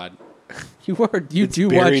 Oh my god. You It's do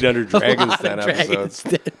buried watch under a Dragon's lot Den of Dragon's episodes.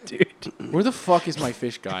 Den, dude. Where the fuck is my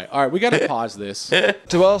fish guy? All right, we got to pause this.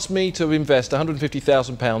 To ask me to invest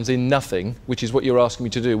 £150,000 in nothing, which is what you're asking me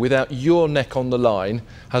to do, without your neck on the line,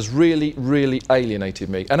 has really, really alienated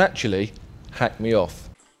me and actually hacked me off.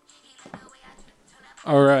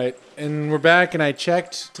 All right, and we're back, and I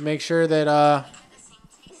checked to make sure that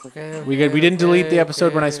we didn't delete the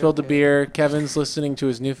episode when I spilled the beer. Kevin's listening to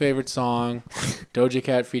his new favorite song, Doja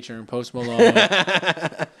Cat featuring Post Malone.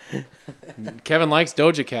 Kevin likes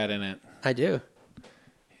Doja Cat in it. I do.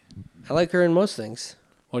 I like her in most things.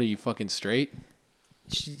 What are you, fucking straight?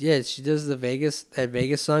 She does that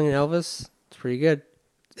Vegas song in Elvis. It's pretty good.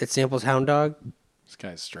 It samples Hound Dog. This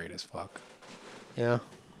guy's straight as fuck. Yeah.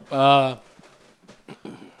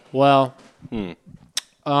 Well,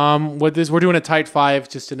 with this, we're doing a tight five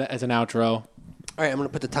just as an outro. All right, I'm going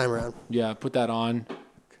to put the timer on. Yeah, put that on.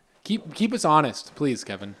 Keep us honest, please,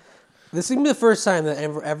 Kevin. This is going to be the first time that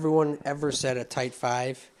everyone ever said a tight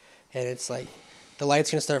five, and it's like the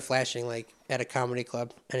light's going to start flashing like at a comedy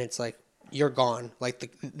club, and it's like you're gone.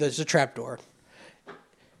 Like there's a trap door.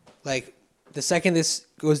 Like the second this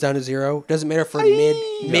goes down to zero, doesn't matter for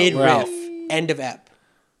mid we're out. riff, end of ep.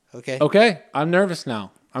 Okay. Okay, I'm nervous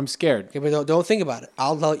now. I'm scared. Okay, but don't think about it.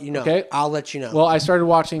 I'll let you know. Okay. I'll let you know. Well, I started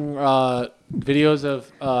watching videos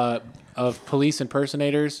of police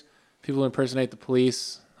impersonators, people who impersonate the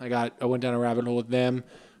police. I went down a rabbit hole with them.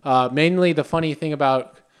 Mainly, the funny thing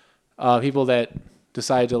about people that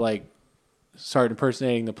decide to like start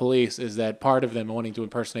impersonating the police is that part of them wanting to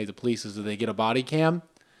impersonate the police is that they get a body cam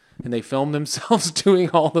and they film themselves doing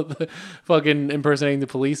all of the fucking impersonating the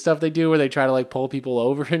police stuff they do, where they try to like pull people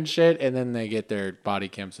over and shit, and then they get their body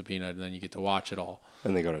cam subpoenaed, and then you get to watch it all.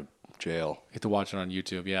 And they go to jail. You get to watch it on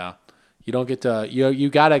YouTube. Yeah, you don't get to. You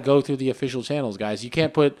gotta go through the official channels, guys. You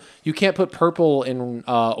can't put purple and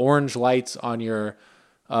orange lights on your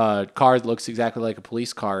car that looks exactly like a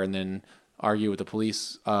police car, and then argue with the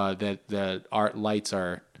police that the art lights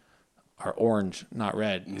are orange, not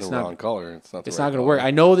red. It's The not wrong color. It's not It's the not right going to color. work.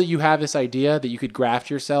 I know that you have this idea that you could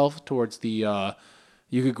graft yourself towards the.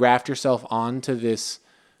 You could graft yourself onto this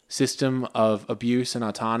system of abuse and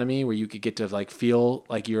autonomy, where you could get to like feel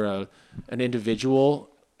like you're an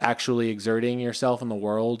individual actually exerting yourself in the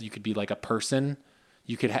world. You could be like a person.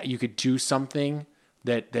 You could do something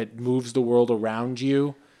that moves the world around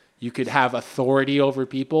you. You could have authority over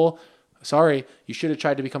people. Sorry, you should have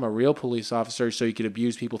tried to become a real police officer so you could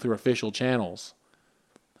abuse people through official channels.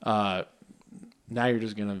 Now you're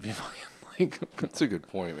just gonna be like. That's a good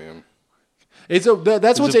point, man. That's what's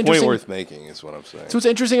It's a point interesting. worth making, is what I'm saying. So what's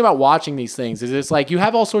interesting about watching these things is it's like you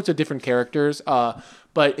have all sorts of different characters,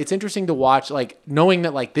 but it's interesting to watch, like knowing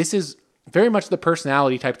that like this is very much the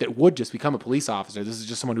personality type that would just become a police officer. This is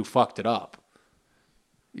just someone who fucked it up.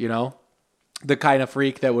 You know, the kind of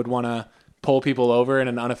freak that would want to pull people over in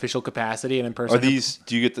an unofficial capacity and impersonate.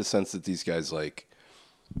 Do you get the sense that these guys like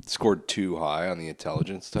scored too high on the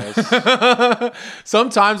intelligence test?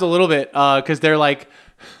 Sometimes a little bit, because they're like.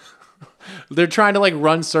 They're trying to like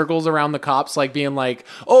run circles around the cops, like being like,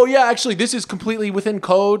 "Oh yeah, actually, this is completely within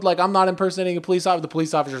code. Like, I'm not impersonating a police officer." The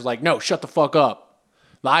police officer's like, "No, shut the fuck up.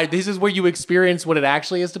 This is where you experience what it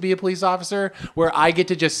actually is to be a police officer, where I get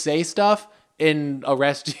to just say stuff and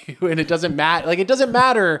arrest you, and it doesn't matter. Like, it doesn't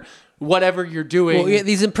matter whatever you're doing." Well, yeah,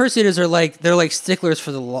 these impersonators are they're like sticklers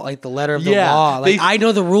for the law, like the letter of the Yeah, law. Like I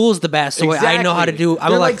know the rules the best, so I know how to do.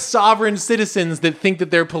 They're like sovereign citizens that think that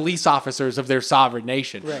they're police officers of their sovereign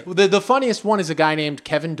nation. Right. The funniest one is a guy named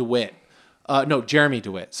Kevin DeWitt. No, Jeremy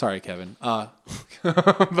DeWitt. Sorry, Kevin.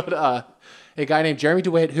 But a guy named Jeremy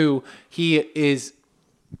DeWitt, who he is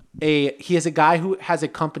a guy who has a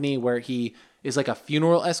company where he is like a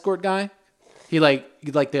funeral escort guy. He like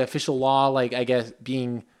the official law, like I guess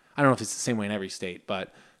being. I don't know if it's the same way in every state,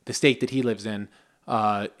 but the state that he lives in,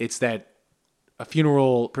 it's that a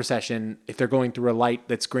funeral procession, if they're going through a light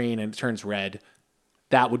that's green and it turns red,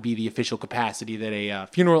 that would be the official capacity that a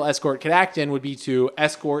funeral escort could act in, would be to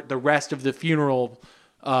escort the rest of the funeral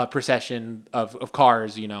procession of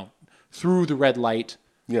cars, through the red light.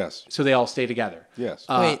 Yes. So they all stay together. Yes.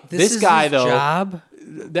 Wait, this is guy his though, job?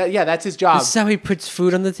 That's his job. This is how he puts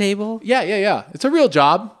food on the table. Yeah. It's a real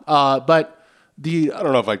job, but. I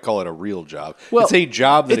don't know if I'd call it a real job. Well, it's a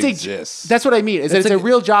job that it's exists. That's what I mean. It's like a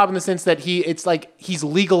real job in the sense that it's like he's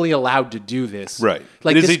legally allowed to do this. Right.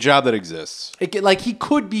 Like it is this, a job that exists. like he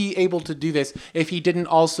could be able to do this if he didn't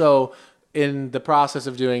also, in the process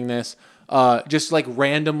of doing this, just like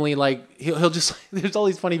randomly, like he'll just there's all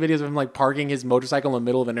these funny videos of him like parking his motorcycle in the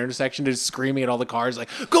middle of an intersection, just screaming at all the cars like,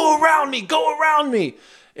 "Go around me!"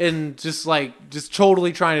 And just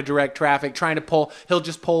totally trying to direct traffic, he'll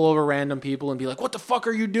just pull over random people and be like, "What the fuck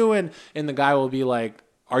are you doing?" And the guy will be like,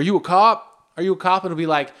 "Are you a cop? Are you a cop?" And he'll be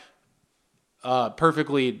like,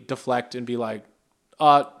 perfectly deflect and be like,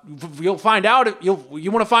 "You'll find out. You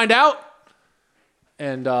want to find out?"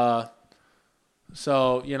 And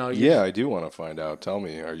so Yeah, I do want to find out. Tell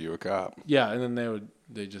me, are you a cop? yeah, and then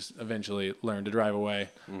they just eventually learn to drive away.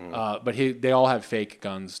 But they all have fake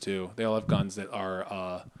guns too. They all have guns that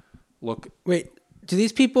are Wait, do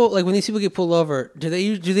these people like when these people get pulled over? Do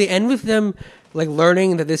they end with them like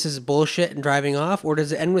learning that this is bullshit and driving off, or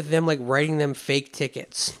does it end with them like writing them fake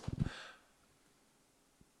tickets?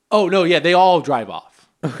 Oh no, yeah, they all drive off.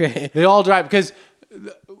 Okay. They all drive because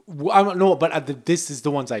I don't know, but this is the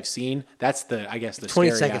ones I've seen. That's the 20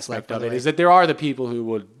 scary seconds aspect left, by of the it way. is that there are the people who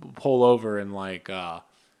would pull over and like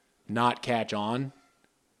not catch on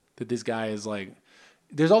that this guy is like.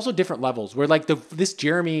 There's also different levels where like this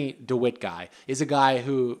Jeremy DeWitt guy is a guy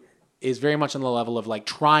who is very much on the level of like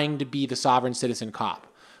trying to be the sovereign citizen cop,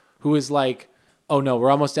 who is like, "Oh no,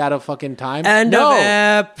 we're almost out of fucking time." End of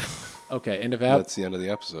ep. Okay, end of ep. That's the end of the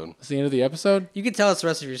episode. That's the end of the episode. You can tell us the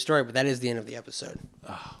rest of your story, but that is the end of the episode.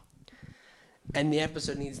 And the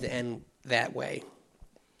episode needs to end that way.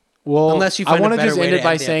 Well, Unless you I find a want to better just way end to it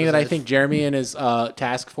by end the saying that I episode. think Jeremy and his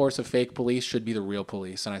task force of fake police should be the real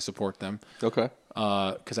police, and I support them. Okay.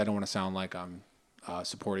 Because I don't want to sound like I'm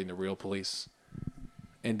supporting the real police.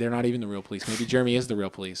 And they're not even the real police. Maybe Jeremy is the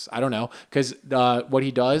real police. I don't know. Because what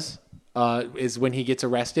he does is when he gets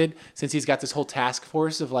arrested, since he's got this whole task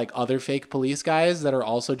force of like other fake police guys that are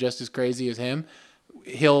also just as crazy as him,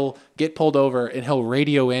 he'll get pulled over and he'll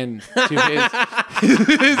radio in to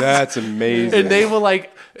his... That's amazing. And they will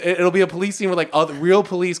like, it'll be a police scene where like other real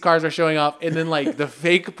police cars are showing up, and then like the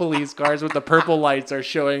fake police cars with the purple lights are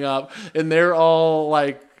showing up, and they're all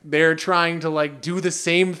like, they're trying to like do the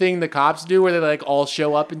same thing the cops do, where they like all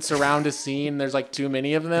show up and surround a scene. There's like too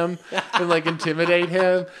many of them and like intimidate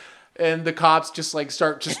him, and the cops just like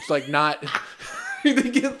start just like not. They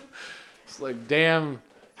get, it's like, damn.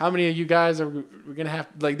 How many of you guys are we're gonna have?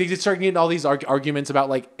 Like, they just start getting all these arguments about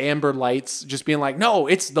like amber lights, just being like, no,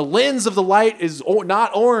 it's the lens of the light is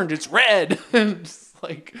not orange, it's red. And just,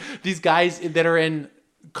 like, these guys that are in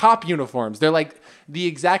cop uniforms, they're like the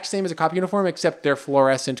exact same as a cop uniform, except they're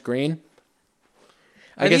fluorescent green.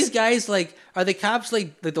 Are these guys like? Are the cops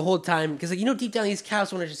like the whole time? Because like deep down, these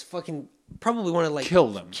cops want to just fucking probably want to like Kill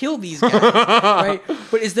them. kill these guys, right?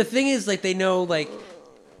 But the thing is like they know like.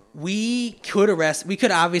 We could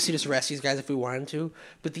obviously just arrest these guys if we wanted to,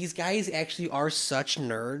 but these guys actually are such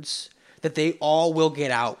nerds that they all will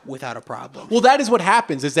get out without a problem. Well, that is what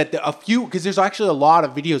happens, is that because there's actually a lot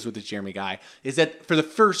of videos with this Jeremy guy, is that for the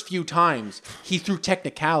first few times, he through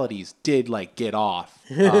technicalities did like get off.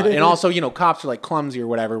 And also, cops are like clumsy or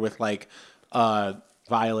whatever with like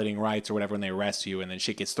violating rights or whatever when they arrest you, and then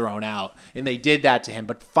shit gets thrown out. And they did that to him,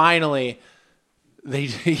 but finally,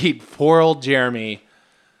 poor old Jeremy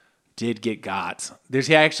did get got.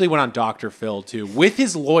 He actually went on Dr. Phil too with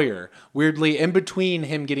his lawyer. Weirdly, in between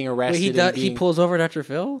him getting arrested, Wait, he pulls over Dr.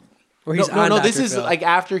 Phil, or he's no. on This Dr. is Phil? like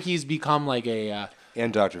after he's become like a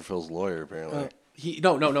and Dr. Phil's lawyer, apparently.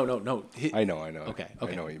 no. I know. Okay.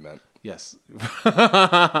 I know what you meant. Yes.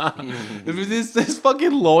 this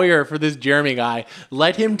fucking lawyer for this Jeremy guy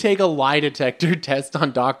let him take a lie detector test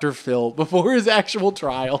on Dr. Phil before his actual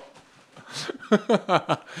trial.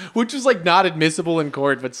 Which is like not admissible in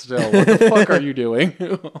court, but still, what the fuck are you doing?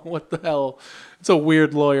 What the hell? It's a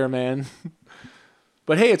weird lawyer, man.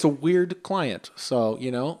 But hey, it's a weird client, so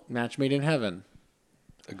match made in heaven.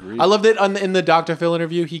 Agreed. I love that in the Dr. Phil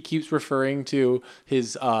interview, he keeps referring to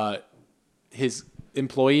his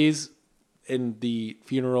employees in the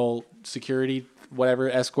funeral security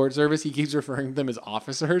escort service. He keeps referring to them as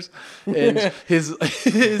officers, and his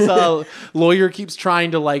lawyer keeps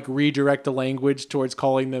trying to like redirect the language towards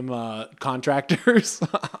calling them contractors.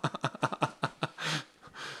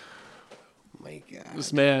 My God,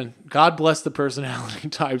 This man, God bless the personality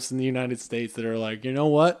types in the United States that are like, you know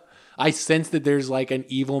what? I sense that there's like an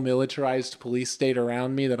evil militarized police state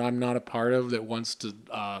around me that I'm not a part of that wants to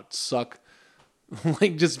suck,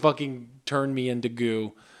 like just fucking turn me into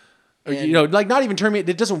goo. Like not even turn me.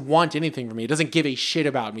 It doesn't want anything from me. It doesn't give a shit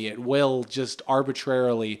about me. It will just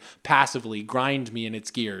arbitrarily, passively grind me in its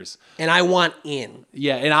gears. and I want in.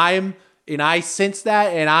 Yeah, and I sense that,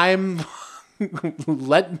 and I'm I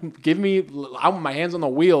want my hands on the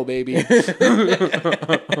wheel, baby.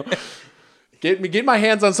 Get my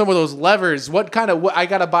hands on some of those levers. I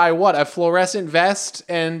gotta buy what? A fluorescent vest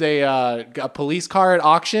and a police car at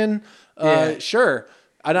auction? Yeah. Sure.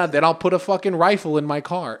 Then I'll put a fucking rifle in my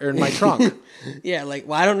car or in my trunk. Yeah, like,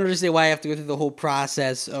 well, I don't understand why I have to go through the whole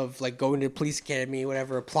process of like going to the police academy,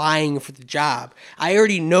 whatever, applying for the job. I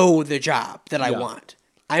already know the job that I want.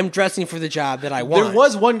 I'm dressing for the job that I want. There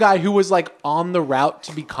was one guy who was like on the route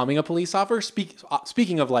to becoming a police officer.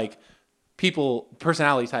 Speaking of like people,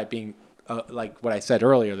 personality type being like what I said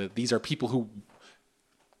earlier, that these are people who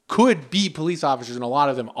could be police officers, and a lot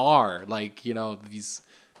of them are like, these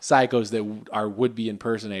psychos that are would-be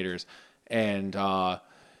impersonators. And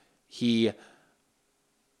he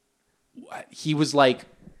was like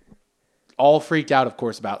all freaked out, of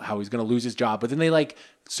course, about how he's going to lose his job. But then they like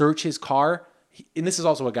search his car. And this is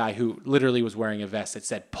also a guy who literally was wearing a vest that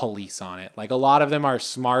said police on it. Like, a lot of them are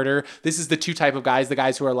smarter. This is the two type of guys, the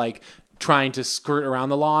guys who are like trying to skirt around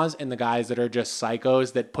the laws, and the guys that are just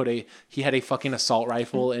psychos that he had a fucking assault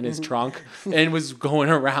rifle in his trunk and was going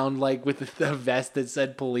around like with a vest that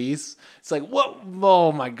said police. It's like, what?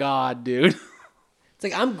 Oh my God, dude. It's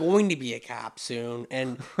like, I'm going to be a cop soon.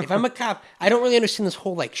 And if I'm a cop, I don't really understand this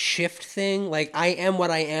whole like shift thing. Like, I am what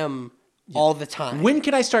I am all the time. When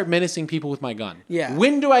can I start menacing people with my gun? Yeah.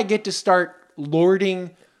 When do I get to start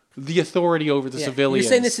lording the authority over the civilians? You're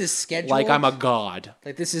saying this is scheduled? Like I'm a god.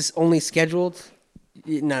 Like, this is only scheduled?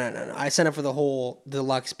 No. I signed up for the whole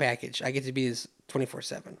deluxe package. I get to be his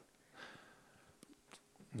 24/7.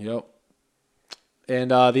 Yep.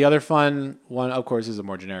 And the other fun one, of course, is a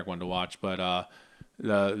more generic one to watch, but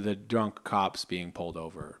the drunk cops being pulled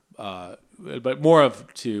over. But more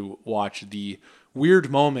of to watch the weird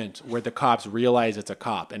moment where the cops realize it's a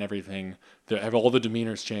cop and everything. All the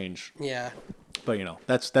demeanors change. Yeah. But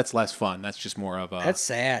that's less fun. That's just more of a. That's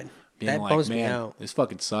sad. Being That like, bums me man, out. this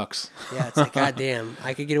fucking sucks. Yeah, it's like, goddamn,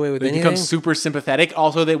 I could get away with They anything. become super sympathetic.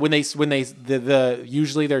 Also, that when they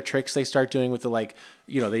usually their tricks they start doing with the like,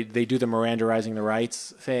 they do the Mirandaizing the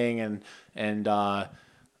rights thing, and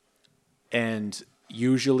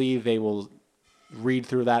usually they will read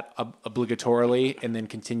through that obligatorily and then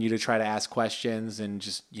continue to try to ask questions and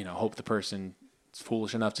just hope the person is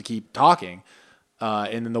foolish enough to keep talking.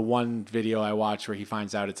 And then the one video I watched where he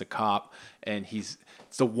finds out it's a cop, and it's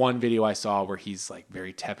the one video I saw where he's like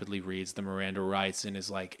very tepidly reads the Miranda rights and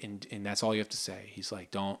is like, and that's all you have to say. He's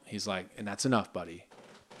like, and that's enough, buddy.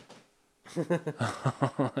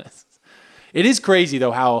 It is crazy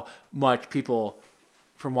though how much people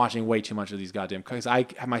from watching way too much of these goddamn, because I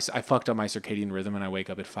fucked up my circadian rhythm and I wake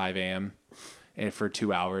up at 5 a.m. and for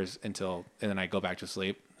 2 hours and then I go back to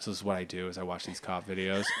sleep. So this is what I do is I watch these cop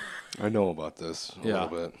videos. I know about this a little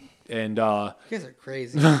bit. And You guys are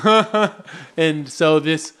crazy. and so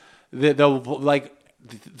the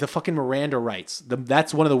fucking Miranda rights.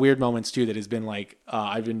 That's one of the weird moments too that has been like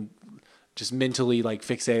I've been just mentally like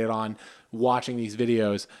fixated on watching these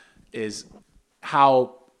videos is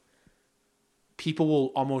how people will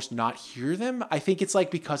almost not hear them. I think it's like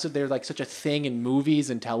because of they're like such a thing in movies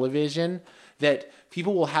and television that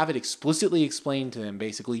people will have it explicitly explained to them.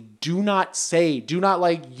 Basically, you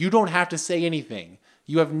don't have to say anything.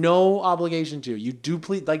 You have no obligation to. You do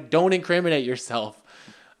please, don't incriminate yourself.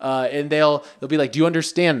 And they'll be like, do you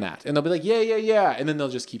understand that? And they'll be like, yeah. And then they'll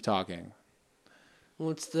just keep talking.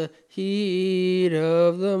 What's the heat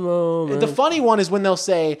of the moment? The funny one is when they'll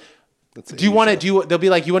say, they'll be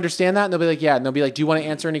like, you understand that? And they'll be like, yeah. And they'll be like, do you want to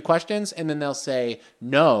answer any questions? And then they'll say,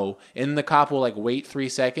 no. And the cop will like wait 3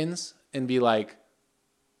 seconds and be like,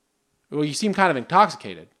 well, you seem kind of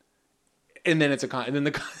intoxicated. And then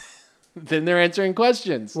then they're answering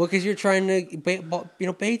questions. Well, because you're trying to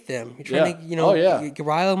bait them. You're trying to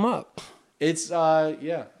rile them up. It's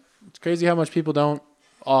it's crazy how much people don't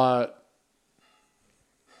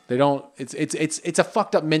it's a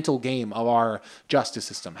fucked up mental game of our justice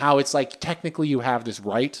system. How it's like technically you have this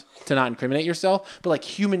right to not incriminate yourself, but like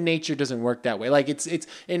human nature doesn't work that way. Like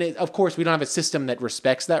of course we don't have a system that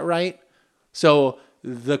respects that right. So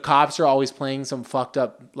the cops are always playing some fucked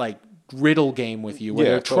up like riddle game with you where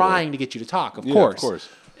they're trying to get you to talk, of course.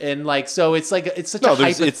 And like, so it's like, it's such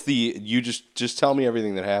you just tell me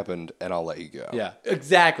everything that happened and I'll let you go. Yeah,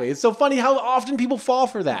 exactly. It's so funny how often people fall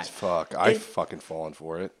for that. I've fucking fallen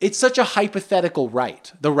for it. It's such a hypothetical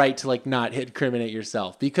right, the right to like not incriminate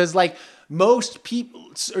yourself, because like most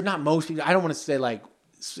people, or not most people, I don't want to say like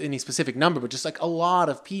any specific number, but just like a lot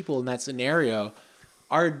of people in that scenario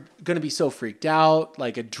are going to be so freaked out,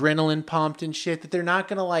 like adrenaline pumped and shit, that they're not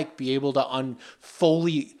going to like be able to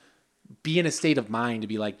fully be in a state of mind to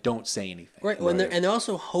be like, don't say anything. Right. And they're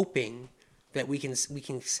also hoping that we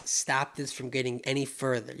can stop this from getting any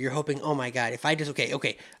further. You're hoping, oh my God, if I just,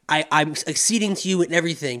 I'm acceding to you and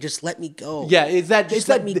everything, just let me go. Yeah.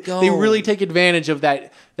 Let me go. They really take advantage of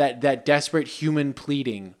that desperate human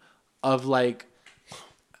pleading of like,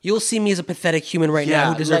 you'll see me as a pathetic human right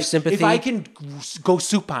now who deserves sympathy. If I can go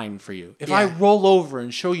supine for you, if I roll over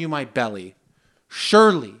and show you my belly,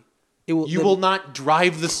 surely you will not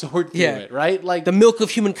drive the sword through it, right? Like the milk of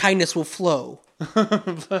human kindness will flow.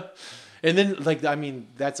 And then, like, I mean,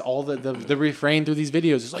 that's all the refrain through these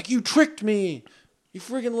videos. It's like, you tricked me. You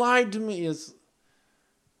freaking lied to me.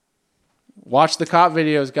 Watch the cop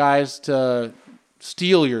videos, guys, to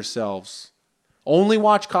steel yourselves. Only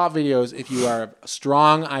watch cop videos if you are a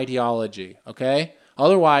strong ideology, okay?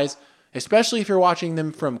 Otherwise, especially if you're watching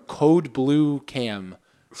them from Code Blue Cam,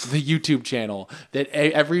 the YouTube channel, that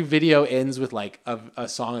every video ends with like a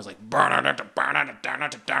song is like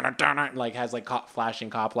like has like flashing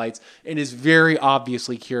cop lights and is very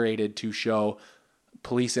obviously curated to show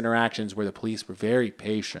police interactions where the police were very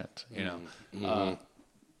patient, you know. Mm-hmm.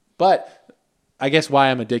 But I guess why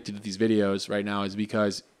I'm addicted to these videos right now is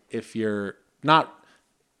because if you're not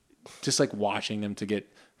just like watching them to get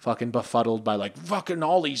fucking befuddled by like fucking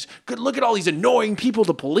all these, look at all these annoying people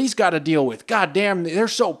the police got to deal with. God damn, they're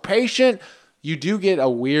so patient. You do get a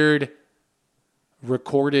weird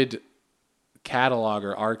recorded catalog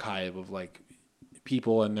or archive of like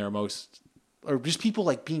people in their most, or just people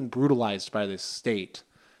like being brutalized by this state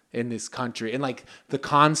in this country. And like the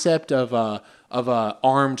concept of a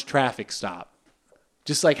armed traffic stop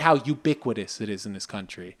Just like how ubiquitous it is in this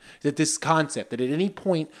country. That this concept that at any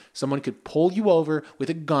point someone could pull you over with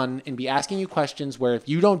a gun and be asking you questions where if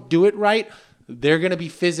you don't do it right, they're going to be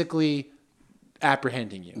physically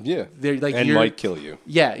apprehending you. Yeah. They're like, and might kill you.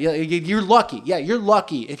 Yeah, you're lucky. Yeah, you're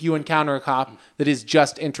lucky if you encounter a cop that is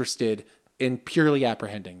just interested in purely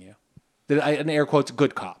apprehending you. An air quotes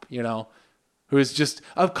good cop, you know, who is just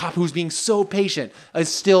a cop who's being so patient, is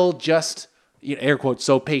still just, air quotes,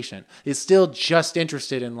 so patient, is still just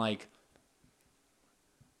interested in like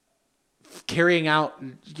carrying out,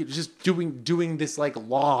 just doing this like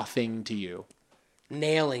law thing to you.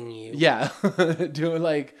 Nailing you. Yeah. Doing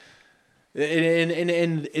like,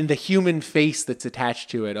 in the human face that's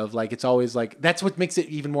attached to it of like, it's always like, that's what makes it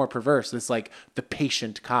even more perverse. It's like the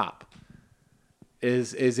patient cop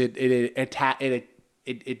is it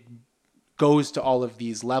goes to all of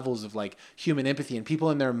these levels of like human empathy and people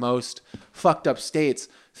in their most fucked up states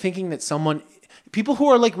thinking that people who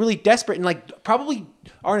are like really desperate and like probably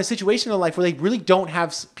are in a situation in life where they really don't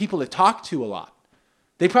have people to talk to a lot.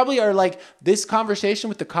 They probably are like, this conversation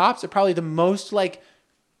with the cops are probably the most like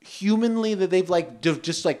humanly that they've like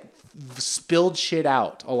just like spilled shit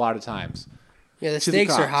out a lot of times. Yeah, the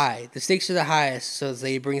stakes are high. The stakes are the highest, so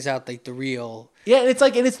they brings out like the real. Yeah, and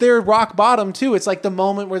it's their rock bottom too. It's like the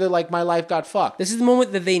moment where they're like, my life got fucked. This is the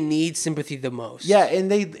moment that they need sympathy the most. Yeah, and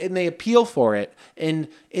they appeal for it. And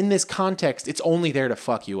in this context, it's only there to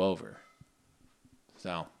fuck you over.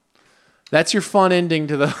 So that's your fun ending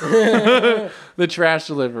to the the trash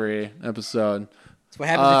delivery episode. That's what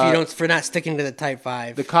happens if you're not sticking to the Type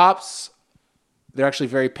 5. The cops, they're actually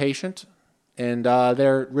very patient, and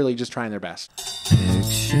they're really just trying their best.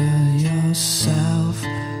 Picture yourself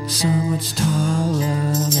so much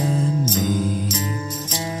taller than me.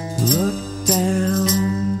 Look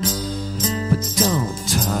down, but don't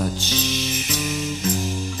touch.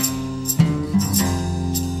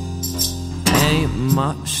 Ain't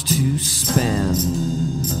much to spend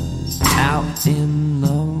out in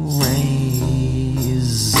the rain.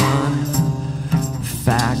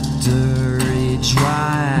 Factory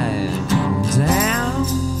drive down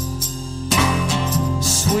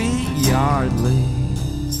Sweet Yardley.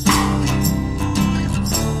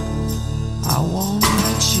 I won't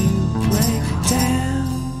let you break down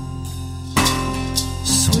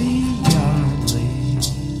Sweet Yardley.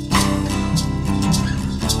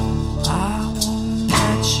 I won't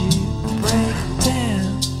let you break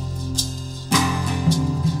down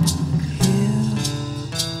here.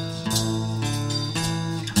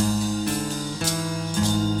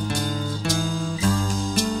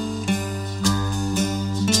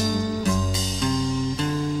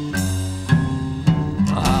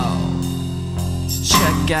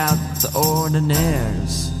 Check out the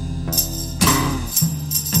ordinaires.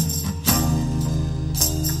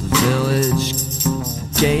 The village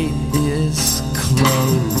gate is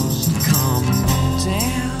closed. Come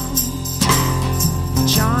down,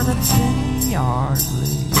 Jonathan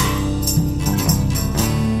Yardley.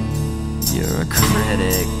 You're a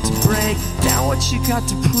critic to break down what you got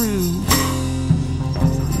to prove,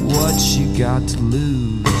 what you got to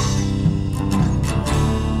lose.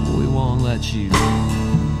 We won't let you.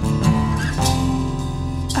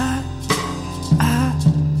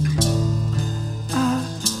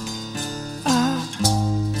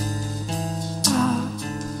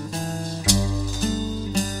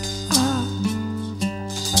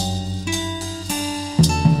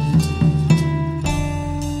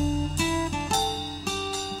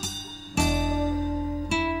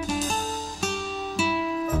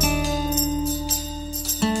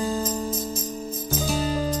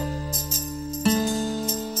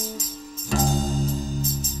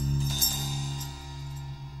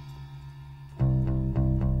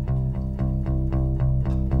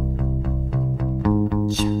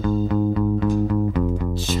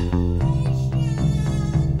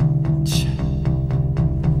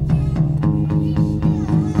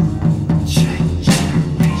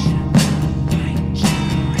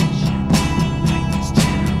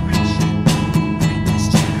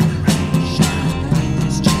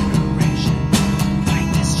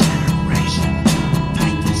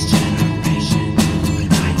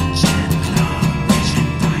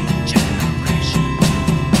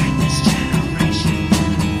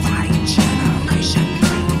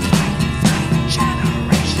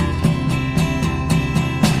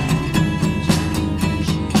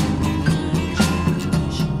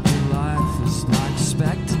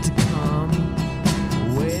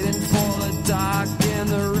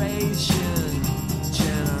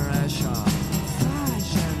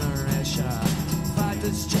 Fight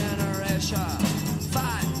this generation,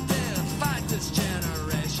 fight